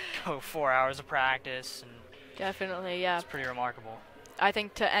go 4 hours of practice. And definitely, yeah. It's pretty remarkable. I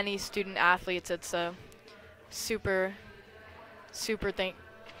think to any student athletes, it's a super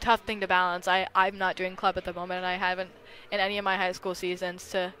tough thing to balance. I'm not doing club at the moment, and I haven't in any of my high school seasons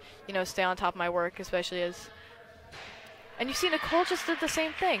to, you know, stay on top of my work, especially as. And you see, Nicole just did the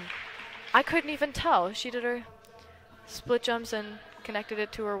same thing. I couldn't even tell. She did her split jumps and connected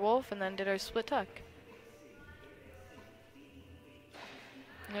it to her wolf, and then did her split tuck.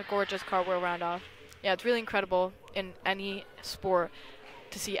 And a gorgeous cartwheel round off. Yeah, it's really incredible in any sport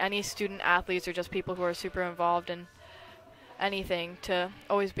to see any student athletes or just people who are super involved in anything to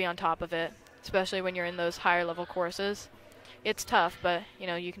always be on top of it, especially when you're in those higher level courses. It's tough, but, you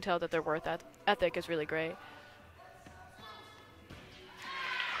know, you can tell that their work ethic is really great.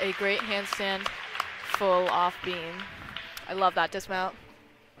 A great handstand full off beam. I love that dismount.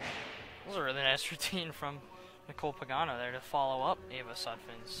 That was a really nice routine from Nicole Pagano there to follow up Ava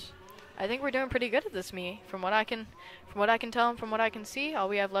Sutphin's. I think we're doing pretty good at this meet. From what I can tell and from what I can see, all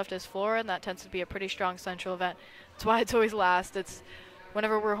we have left is floor, and that tends to be a pretty strong central event. That's why it's always last. It's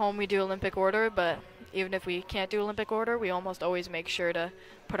whenever we're home we do Olympic order, but even if we can't do Olympic order, we almost always make sure to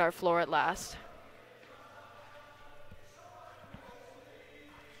put our floor at last.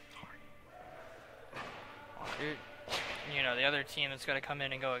 You know, the other team that's got to come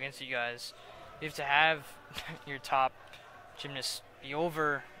in and go against you guys, you have to have your top gymnasts be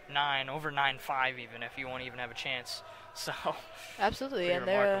over 9, over 9.5 even, if you won't even have a chance. So absolutely, and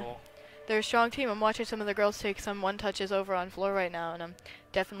they're a strong team. I'm watching some of the girls take some one touches over on floor right now, and I'm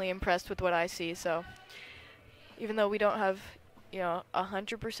definitely impressed with what I see. So even though we don't have, you know,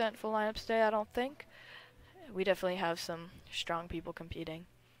 100% full lineups today, I don't think, we definitely have some strong people competing,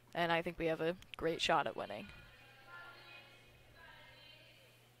 and I think we have a great shot at winning.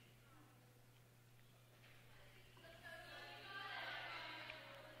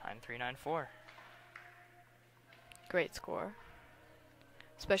 9.394. Great score,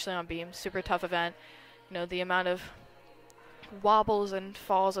 especially on beam. Super tough event. You know, the amount of wobbles and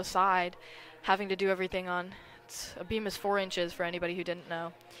falls aside, having to do everything on a beam is 4 inches for anybody who didn't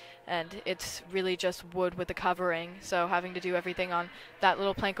know. And it's really just wood with a covering. So having to do everything on that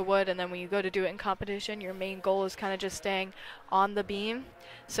little plank of wood, and then when you go to do it in competition, your main goal is kind of just staying on the beam.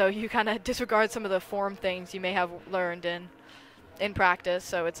 So you kind of disregard some of the form things you may have learned in practice.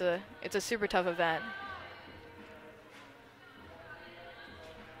 So it's a super tough event.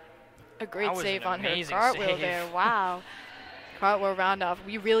 A great save on her cartwheel there. Wow. Cartwheel round off.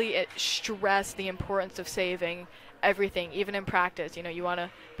 We really stress the importance of saving everything, even in practice. You know, you want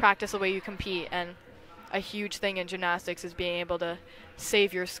to practice the way you compete, and a huge thing in gymnastics is being able to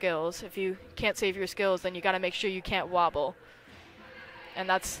save your skills. If you can't save your skills, then you got to make sure you can't wobble, and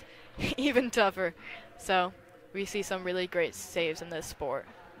that's even tougher. So we see some really great saves in this sport.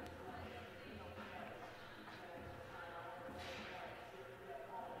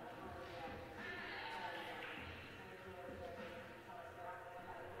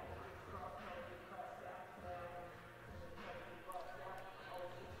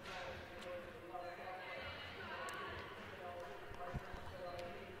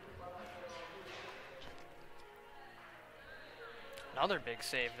 Another big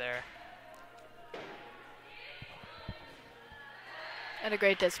save there. And a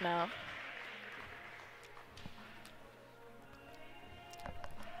great dismount.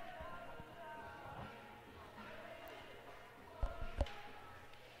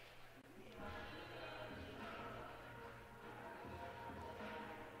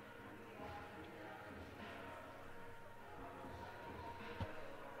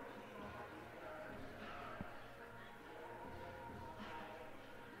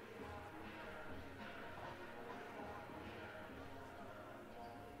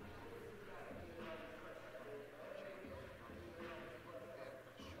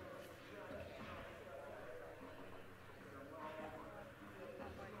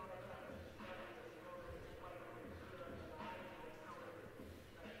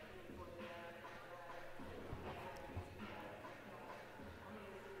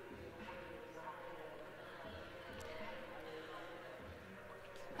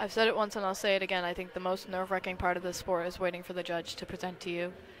 I've said it once and I'll say it again. I think the most nerve-wracking part of this sport is waiting for the judge to present to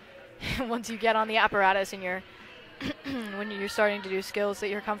you. Once you get on the apparatus and you're when you're starting to do skills that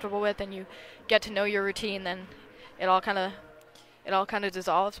you're comfortable with and you get to know your routine, then it all kind of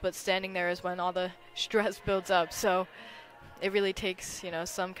dissolves. But standing there is when all the stress builds up. So it really takes, you know,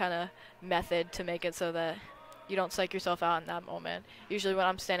 some kind of method to make it so that you don't psych yourself out in that moment. Usually when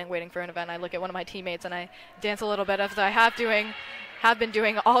I'm standing waiting for an event, I look at one of my teammates and I dance a little bit, as I have been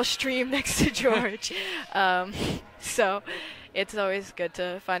doing all stream next to George. So it's always good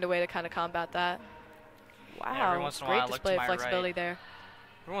to find a way to kind of combat that. Wow, yeah, every once in a while great display of flexibility there.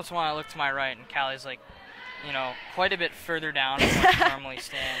 Every once in a while I look to my right and Callie's like, you know, quite a bit further down than where she normally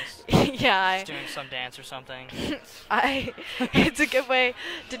stands. Yeah. She's doing some dance or something. It's a good way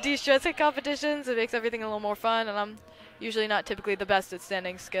to de-stress at competitions. It makes everything a little more fun, and I'm usually not typically the best at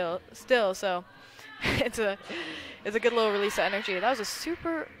standing still, so it's a good little release of energy. That was a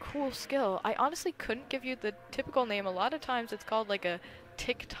super cool skill. I honestly couldn't give you the typical name. A lot of times it's called like a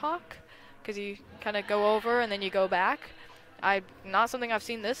tick-tock, because you kind of go over and then you go back. Not something I've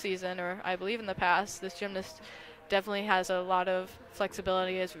seen this season, or I believe in the past. This gymnast definitely has a lot of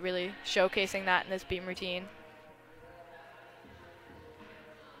flexibility, is really showcasing that in this beam routine.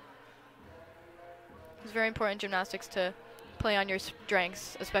 It's very important in gymnastics to play on your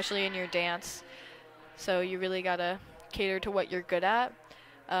strengths, especially in your dance. So you really gotta cater to what you're good at,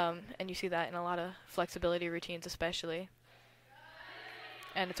 and you see that in a lot of flexibility routines especially.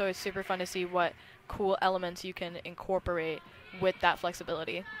 And it's always super fun to see what cool elements you can incorporate with that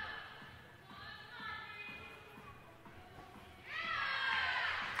flexibility.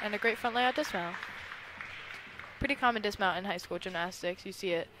 And a great front layout dismount. Pretty common dismount in high school gymnastics. You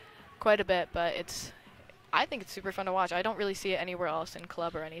see it quite a bit, but I think it's super fun to watch. I don't really see it anywhere else in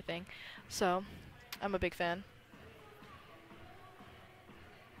club or anything, so I'm a big fan.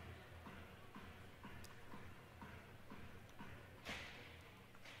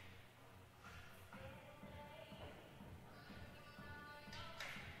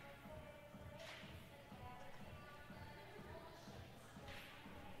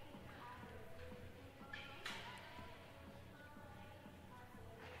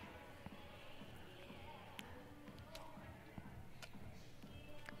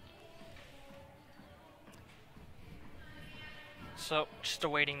 So, just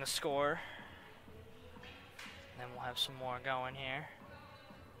awaiting the score. Then we'll have some more going here.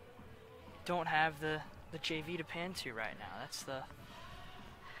 Don't have the JV to pan to right now. That's the...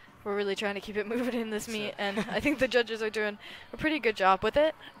 We're really trying to keep it moving in this meet, and I think the judges are doing a pretty good job with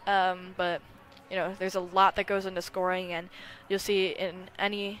it. But you know, there's a lot that goes into scoring, and you'll see in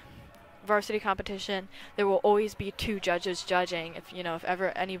any varsity competition there will always be 2 judges judging. If ever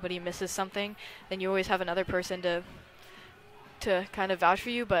anybody misses something, then you always have another person to kind of vouch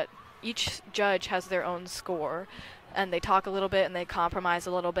for you, but each judge has their own score, and they talk a little bit and they compromise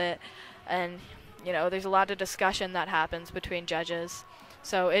a little bit, and there's a lot of discussion that happens between judges.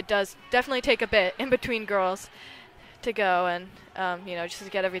 So it does definitely take a bit in between girls to go and just to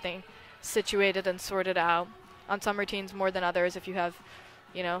get everything situated and sorted out. On some routines more than others, if you have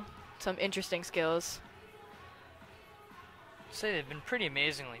some interesting skills. I'd say they've been pretty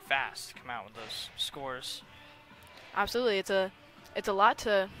amazingly fast to come out with those scores. Absolutely, it's a lot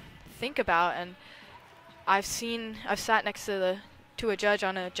to think about, and I've sat next to a judge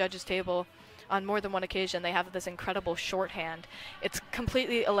on a judge's table on more than one occasion. They have this incredible shorthand. It's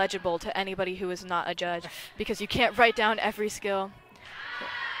completely illegible to anybody who is not a judge because you can't write down every skill.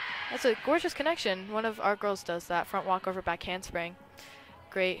 That's a gorgeous connection. One of our girls does that front walkover back handspring.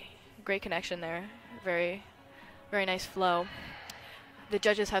 Great connection there. Very, very nice flow. The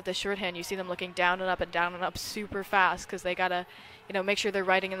judges have this shorthand. You see them looking down and up and down and up super fast because they gotta, make sure they're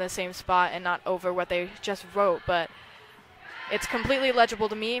writing in the same spot and not over what they just wrote. But it's completely legible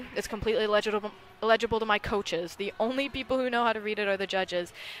to me. It's completely legible to my coaches. The only people who know how to read it are the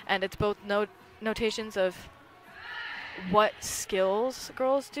judges, and it's both notations of what skills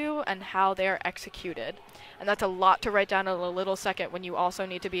girls do and how they are executed. And that's a lot to write down in a little second when you also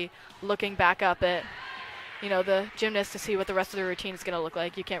need to be looking back up at, the gymnast to see what the rest of the routine is going to look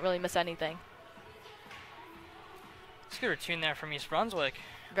like. You can't really miss anything. It's a good routine there from East Brunswick.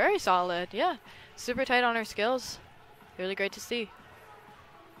 Very solid, yeah. Super tight on her skills. Really great to see.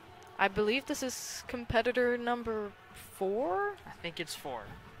 I believe this is competitor number 4? I think it's 4.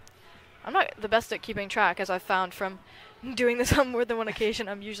 I'm not the best at keeping track, as I've found from doing this on more than one occasion.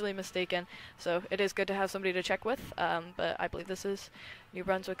 I'm usually mistaken, so it is good to have somebody to check with, but I believe this is New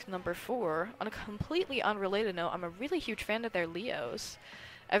Brunswick's number 4. On a completely unrelated note, I'm a really huge fan of their Leos.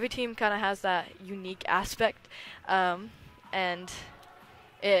 Every team kind of has that unique aspect, and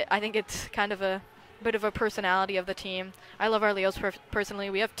I think it's kind of a bit of a personality of the team. I love our Leos personally.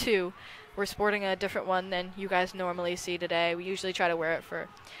 We have 2. We're sporting a different one than you guys normally see today. We usually try to wear it for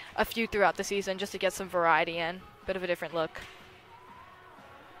a few throughout the season just to get some variety in. Bit of a different look.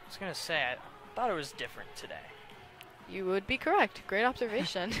 I was going to say, I thought it was different today. You would be correct. Great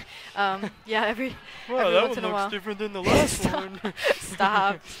observation. Yeah, every Well, every that once one in a while. looks different than the last one.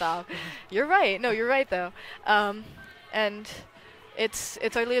 Stop. You're right. No, you're right, though. And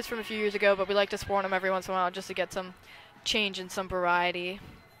it's our Leos from a few years ago, but we like to sport them every once in a while just to get some change and some variety.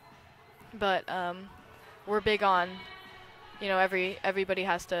 But we're big on, everybody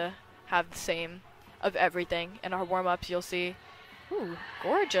has to have the same of everything. In our warm-ups, you'll see, ooh,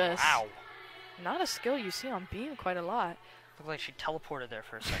 gorgeous. Wow. Not a skill you see on beam quite a lot. Looked like she teleported there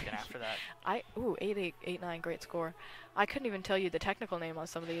for a second after that. 8-8, 8-9, great score. I couldn't even tell you the technical name on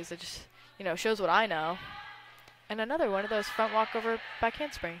some of these. It just, shows what I know. And another one of those front walkover back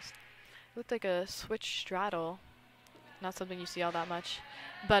handsprings. Looked like a switch straddle. Not something you see all that much.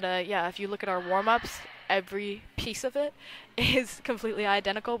 But yeah, if you look at our warm-ups, every piece of it is completely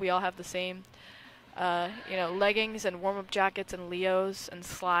identical. We all have the same, leggings and warm-up jackets and Leos and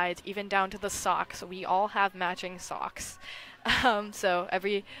slides, even down to the socks. We all have matching socks. So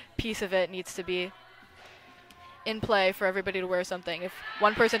every piece of it needs to be in play for everybody to wear something. If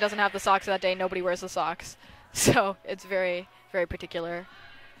one person doesn't have the socks that day, nobody wears the socks. So it's very, very particular.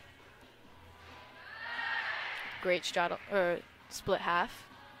 Great straddle, or split half.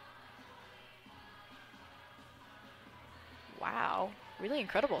 Wow, really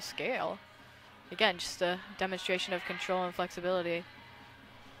incredible scale. Again, just a demonstration of control and flexibility.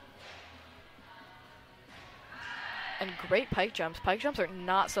 And great pike jumps. Pike jumps are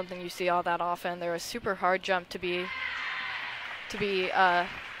not something you see all that often. They're a super hard jump to be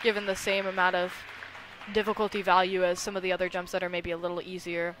given the same amount of difficulty value as some of the other jumps that are maybe a little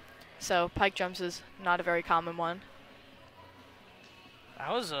easier. So pike jumps is not a very common one.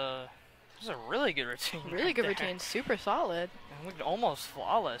 That was a really good routine. Really good routine, super solid. It looked almost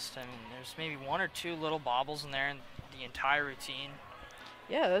flawless. I mean, there's maybe 1 or 2 little bobbles in there in the entire routine.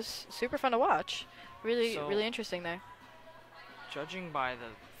 Yeah, that's super fun to watch. Really, So- really interesting there. Judging by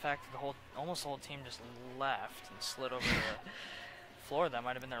the fact that almost the whole team just left and slid over the floor, that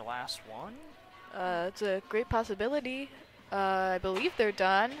might have been their last one. It's a great possibility. I believe they're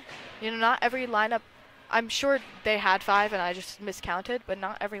done. Not every lineup. I'm sure they had 5 and I just miscounted, but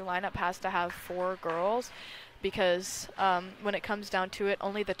not every lineup has to have 4 girls because when it comes down to it,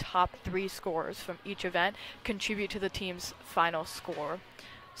 only the top 3 scores from each event contribute to the team's final score.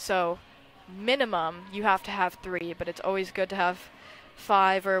 So minimum you have to have 3, but it's always good to have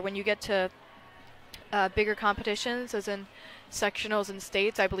 5. Or when you get to bigger competitions, as in sectionals and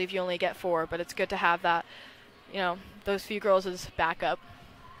states, I believe you only get 4, but it's good to have that, those few girls as backup.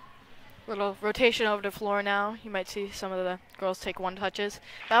 Little rotation over the floor now. You might see some of the girls take 1 touches.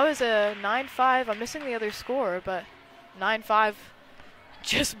 That was a 9-5. I'm missing the other score, but 9-5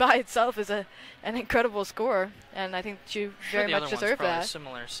 just by itself is an incredible score, and I think she very much deserved that.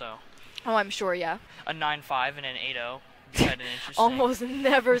 Similar, so. Oh, I'm sure, yeah. A 9-5 and an 8-0. Interesting. Almost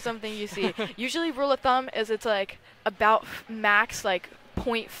never something you see. Usually, rule of thumb is it's like about max like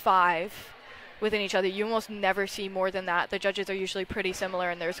 0.5 within each other. You almost never see more than that. The judges are usually pretty similar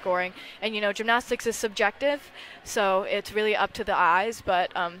in their scoring, and gymnastics is subjective, so it's really up to the eyes.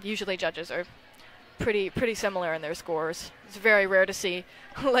 But usually, judges are pretty similar in their scores. It's very rare to see,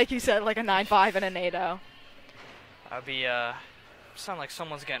 like you said, like a 9-5 and an 8-0. That'd be sound like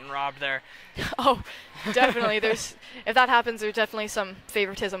someone's getting robbed there. Oh, definitely. If that happens, there's definitely some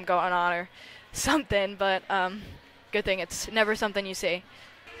favoritism going on or something. But good thing it's never something you see.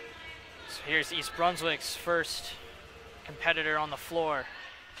 So here's East Brunswick's first competitor on the floor.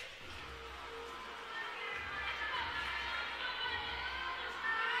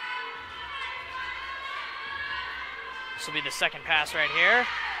 This will be the second pass right here.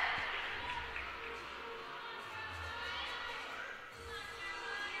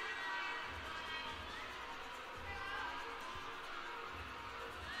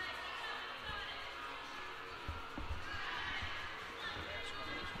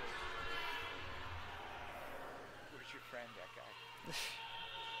 Where's your friend, that guy?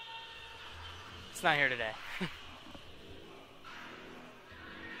 It's not here today.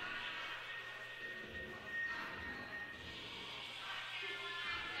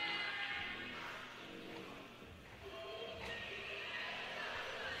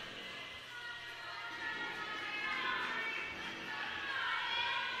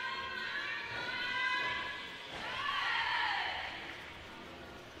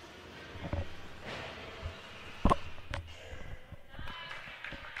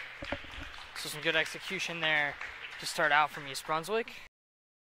 So some good execution there to start out from East Brunswick.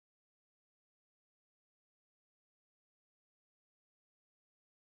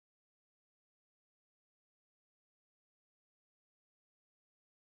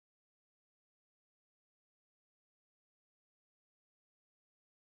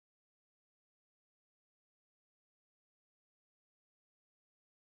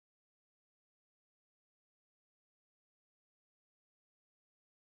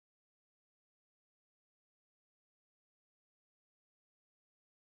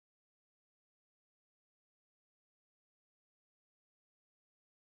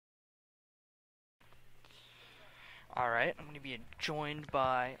 Alright, I'm going to be joined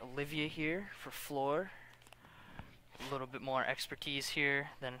by Olivia here for floor. A little bit more expertise here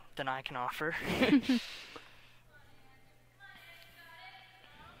than I can offer.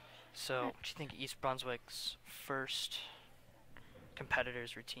 So, what do you think of East Brunswick's first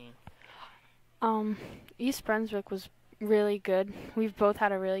competitor's routine? East Brunswick was really good. We've both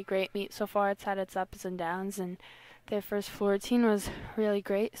had a really great meet so far. It's had its ups and downs, and their first floor routine was really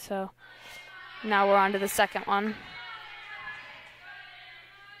great. So now we're on to the second one.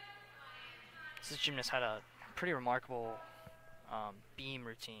 This gymnast had a pretty remarkable beam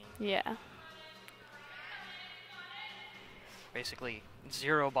routine. Yeah. Basically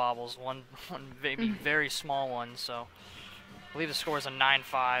 0 bobbles, one maybe very small one. So I believe the score is a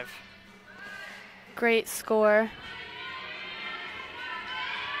 9-5. Great score.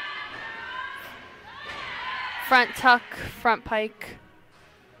 Front tuck, front pike.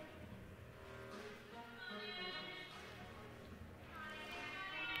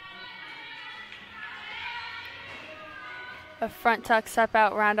 A front tuck, step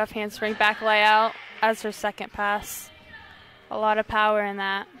out, round off handspring, back layout as her second pass. A lot of power in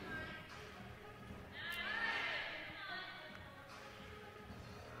that.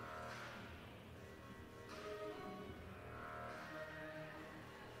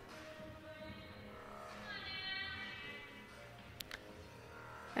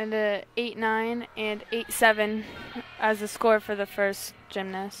 And a 8-9 and 8-7 as a score for the first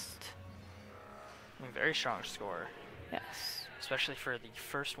gymnast. A very strong score. Yes. Especially for the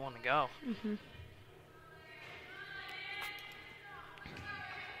first one to go. Mm-hmm.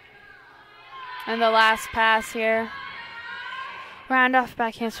 And the last pass here. Round off,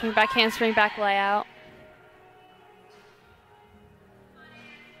 back handspring, back layout.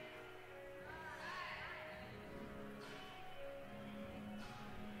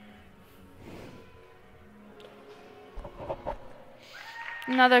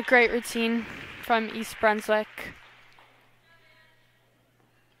 Another great routine from East Brunswick.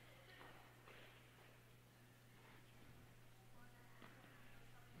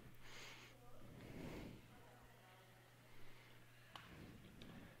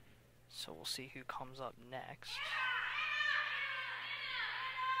 So we'll see who comes up next.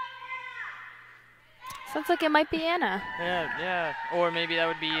 Sounds like it might be Anna. Yeah. Or maybe that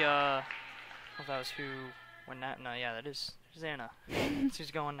would be, if that was who went that. No, yeah, that is Anna.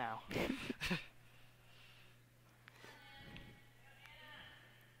 She's going now.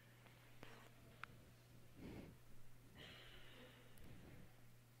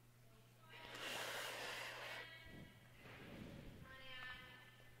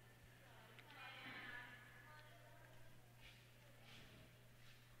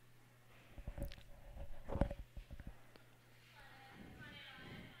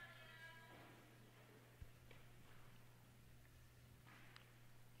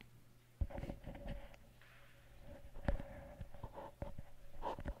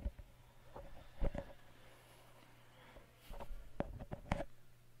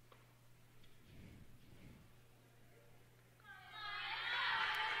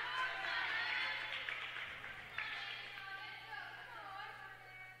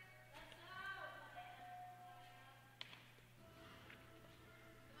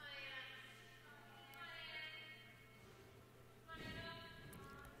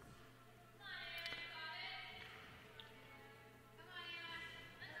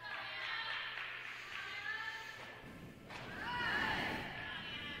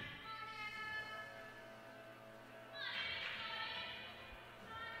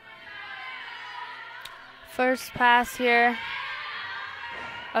 First pass here,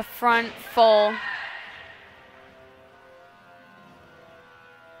 a front full.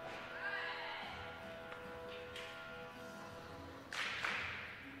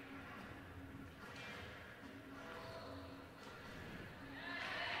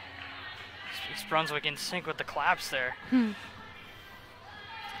 It's Brunswick in sync with the claps there. And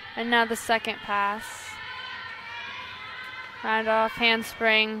now the second pass. Round off,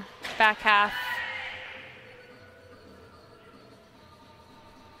 handspring, back half.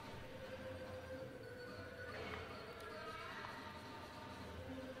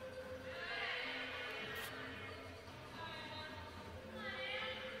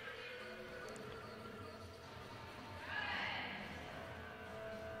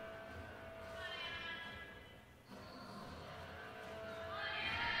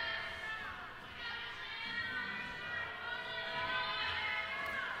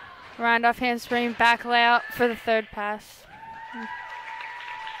 Round off, handspring, back layout for the third pass.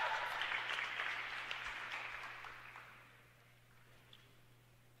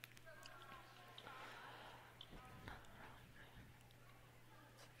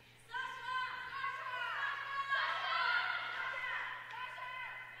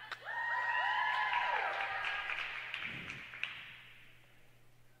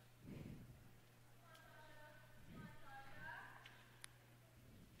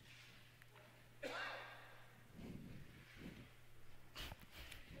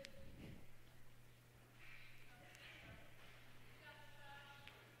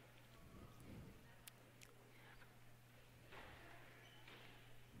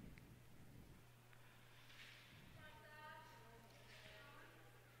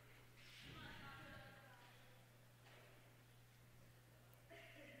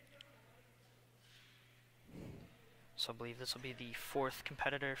 So I believe this will be the fourth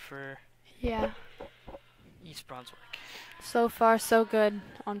competitor for Yeah. East Brunswick. So far, so good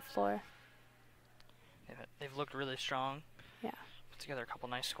on floor. They've looked really strong. Yeah. Put together a couple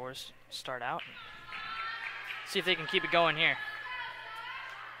nice scores to start out. See if they can keep it going here.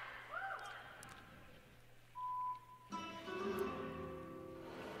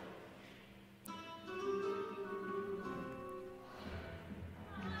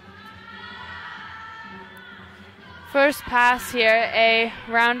 First pass here, a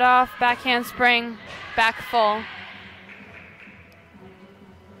round off, back handspring, back full.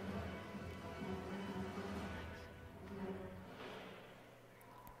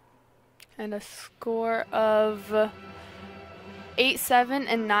 And a score of 8-7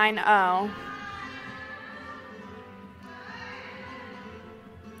 and 9-0.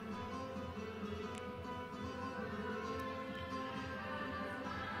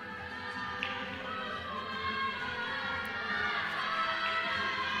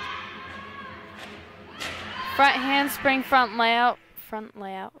 Front handspring, front layout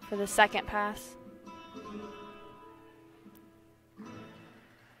for the second pass.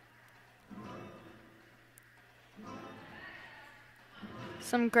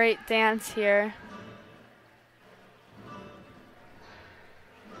 Some great dance here.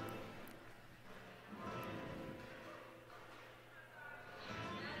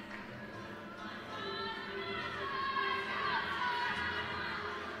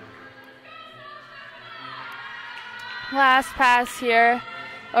 Last pass here.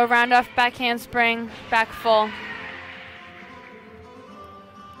 A round off back handspring, back full.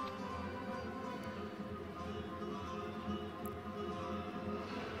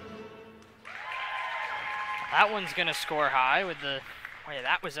 That one's going to score high with the way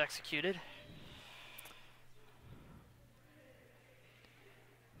that was executed.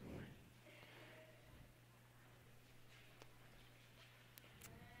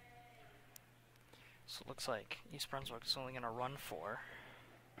 So it looks like East Brunswick is only going to run 4.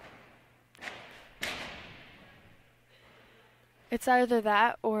 It's either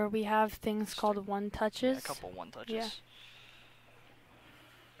that or we have things called one touches. Yeah, a couple one touches. Yeah.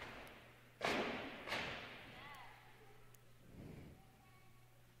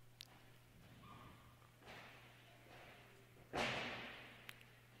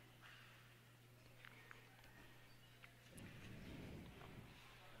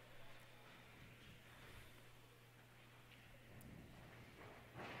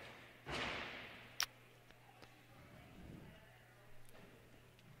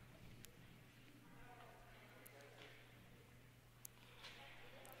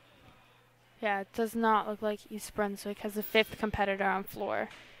 Yeah, it does not look like East Brunswick has a 5th competitor on floor.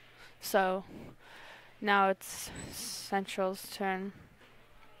 So now it's Central's turn.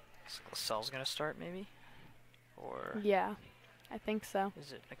 Is LaSalle's going to start maybe? Or Yeah, I think so.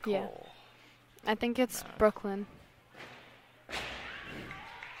 is it Nicole? Yeah. I think it's No. Brooklyn.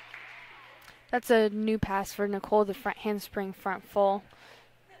 That's a new pass for Nicole, the front handspring front full.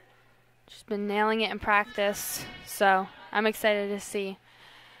 She's been nailing it in practice, so I'm excited to see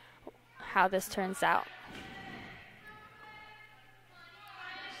how this turns out.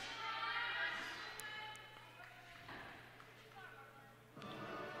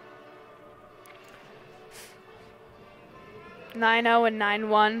 (9-0) and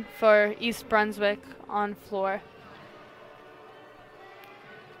 9-1 for East Brunswick on floor.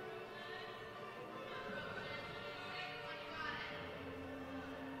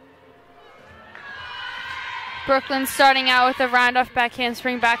 Brooklyn starting out with a round off back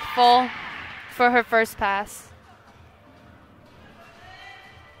handspring back full for her first pass.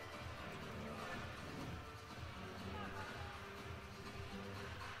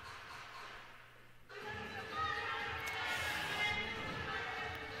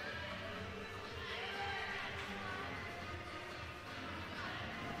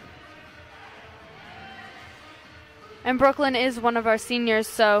 And Brooklyn is one of our seniors,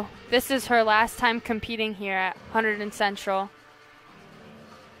 so this is her last time competing here at Hunterdon Central.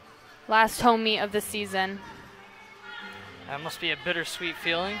 Last home meet of the season. That must be a bittersweet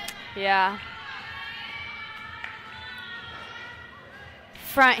feeling. Yeah.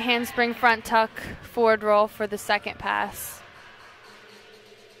 Front handspring, front tuck, forward roll for the second pass.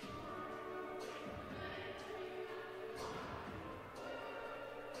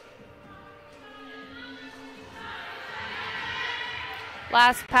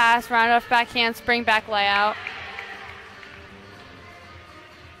 Last pass, round off back handspring, back layout.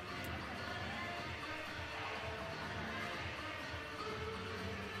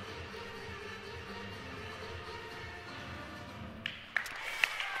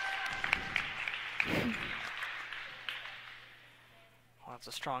 Well, that's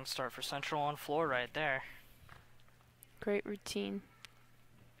a strong start for Central on floor right there. Great routine.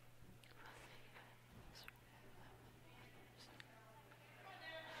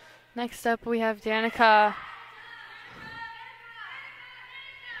 Next up, we have Danica.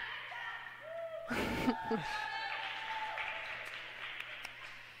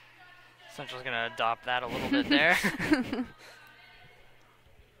 Central's going to adopt that a little bit there.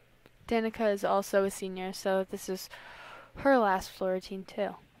 Danica is also a senior, so this is her last floor routine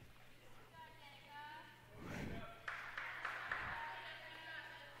too.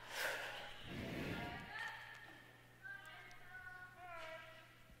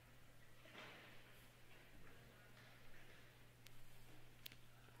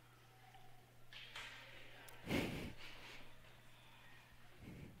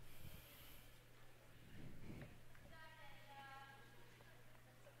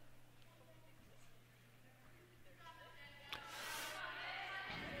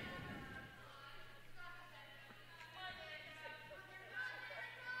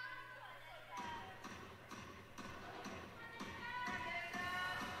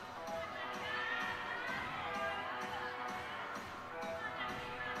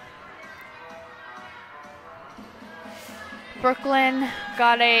 Brooklyn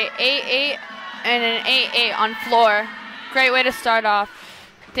got a 8-8 and an 8-8 on floor. Great way to start off.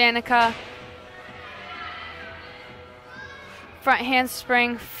 Danica, front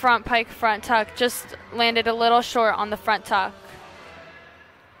handspring, front pike, front tuck. Just landed a little short on the front tuck.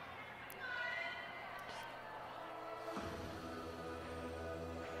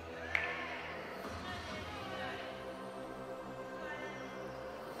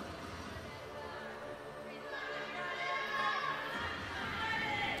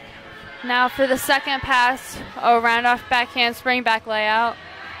 Now for the second pass, a round off back handspring, back layout.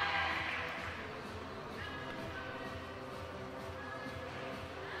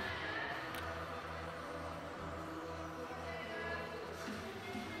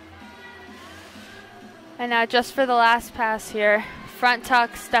 And now just for the last pass here, front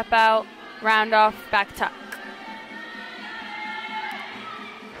tuck, step out, round off, back tuck.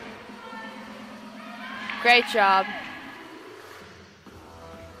 Great job.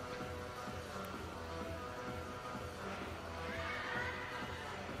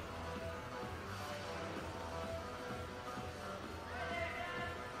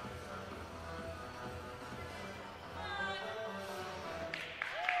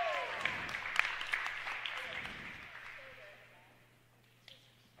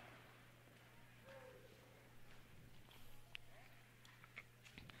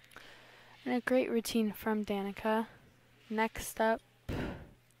 And a great routine from Danica. Next up,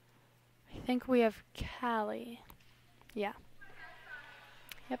 I think we have Callie. Yeah.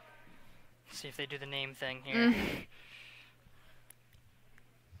 Yep. See if they do the name thing here.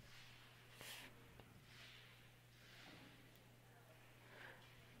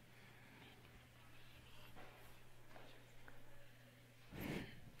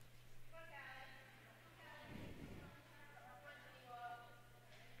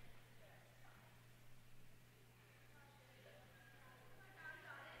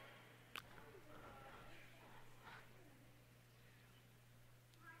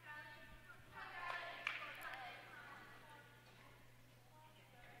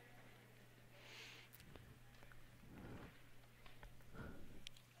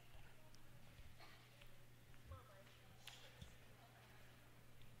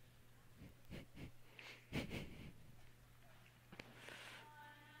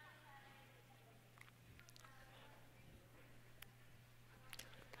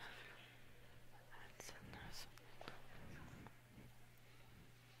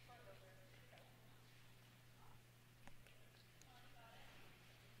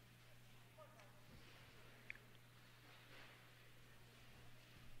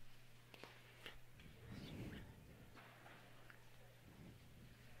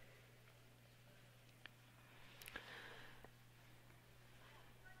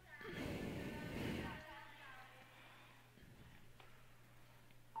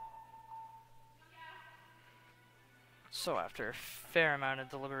 So after a fair amount of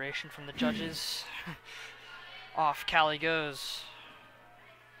deliberation from the judges, off Callie goes.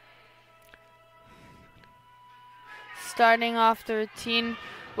 Starting off the routine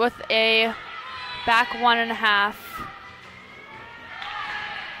with a back 1.5.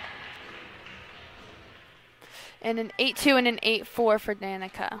 And an 8-2 and an 8-4 for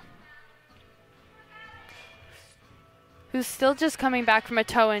Danica, who's still just coming back from a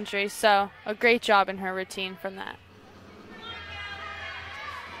toe injury, so a great job in her routine from that.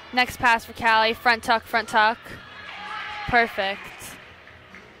 Next pass for Callie, front tuck, front tuck. Perfect.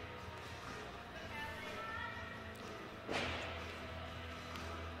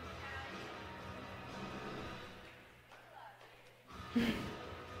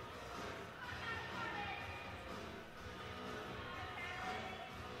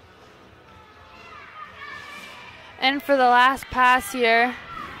 And for the last pass here,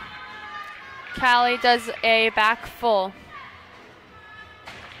 Callie does a back full.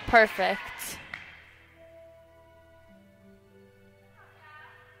 Perfect.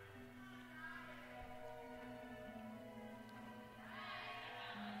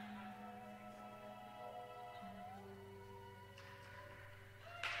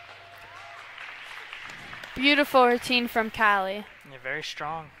 Beautiful routine from Callie. Yeah, very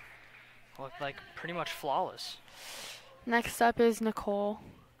strong. Looked like pretty much flawless. Next up is Nicole,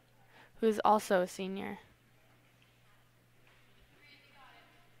 who is also a senior.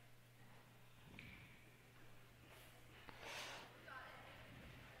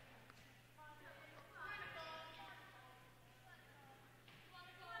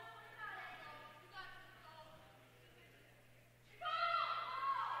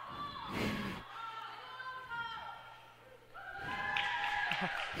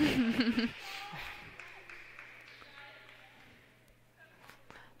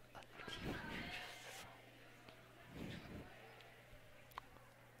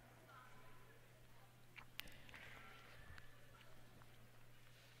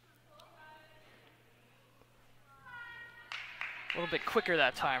 A little bit quicker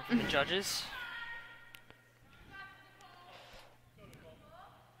that time from the judges.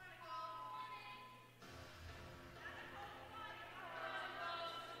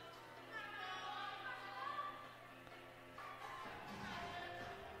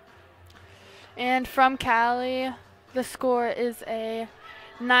 And from Cali, the score is a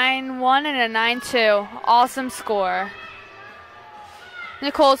 9-1 and a 9-2. Awesome score.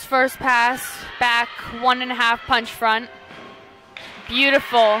 Nicole's first pass, back 1.5 punch front.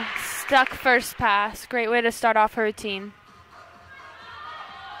 Beautiful, stuck first pass. Great way to start off her routine.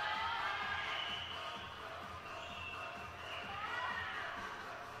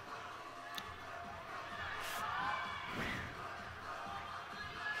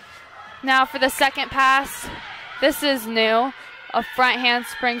 Now for the second pass, this is new, a front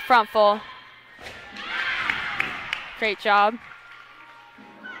handspring front full. Great job.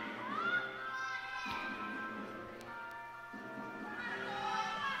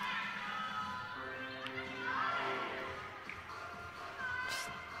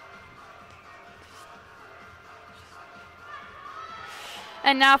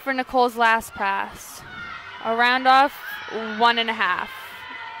 And now for Nicole's last pass, a round off 1.5. I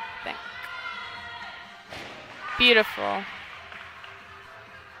think. Beautiful.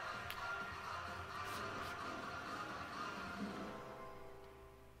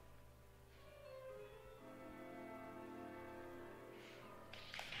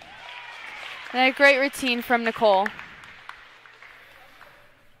 And a great routine from Nicole.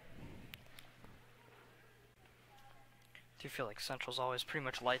 Do you feel like Central's always pretty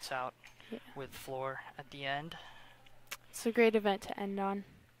much lights out with floor at the end? It's a great event to end on.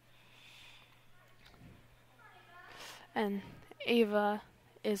 And Ava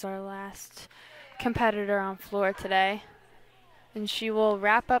is our last competitor on floor today. And she will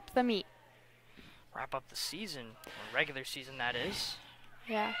wrap up the meet. Wrap up the season, or regular season that is.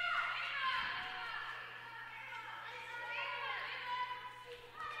 Yeah.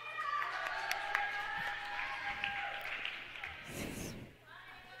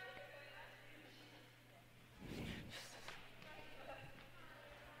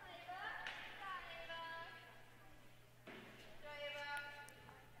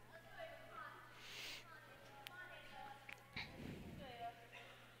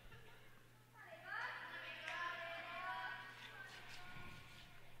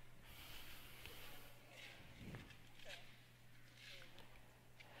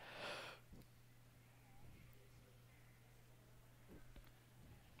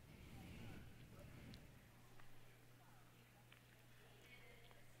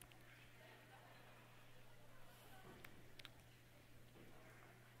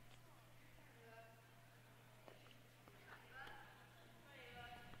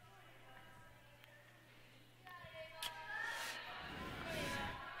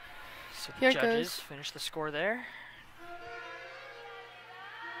 So the Here judges goes. finish the score there.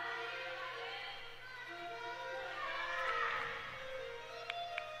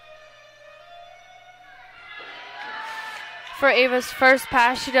 For Ava's first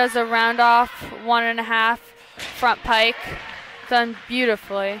pass, she does a round off 1.5 front pike. Done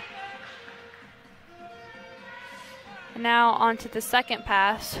beautifully. And now on to the second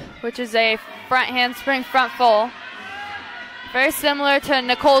pass, which is a front handspring front full. Very similar to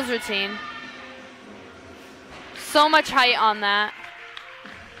Nicole's routine. So much height on that.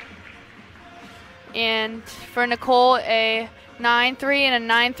 And for Nicole, a 9-3 and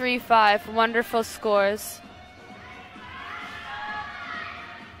a 9-3-5. Wonderful scores.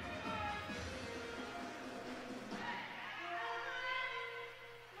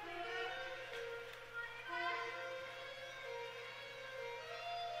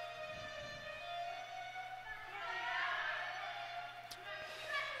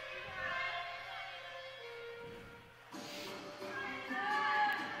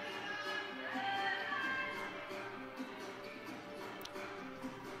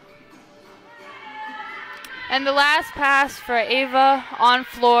 And the last pass for Ava on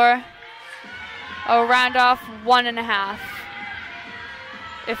floor, a round off 1.5.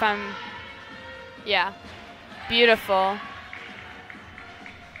 If I'm, yeah, beautiful.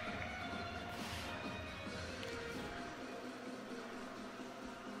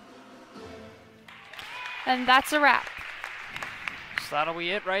 And that's a wrap. So that'll be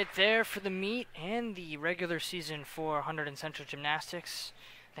it right there for the meet and the regular season for Hunterdon Central Gymnastics.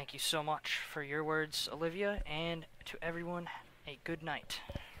 Thank you so much for your words, Olivia, and to everyone, a good night.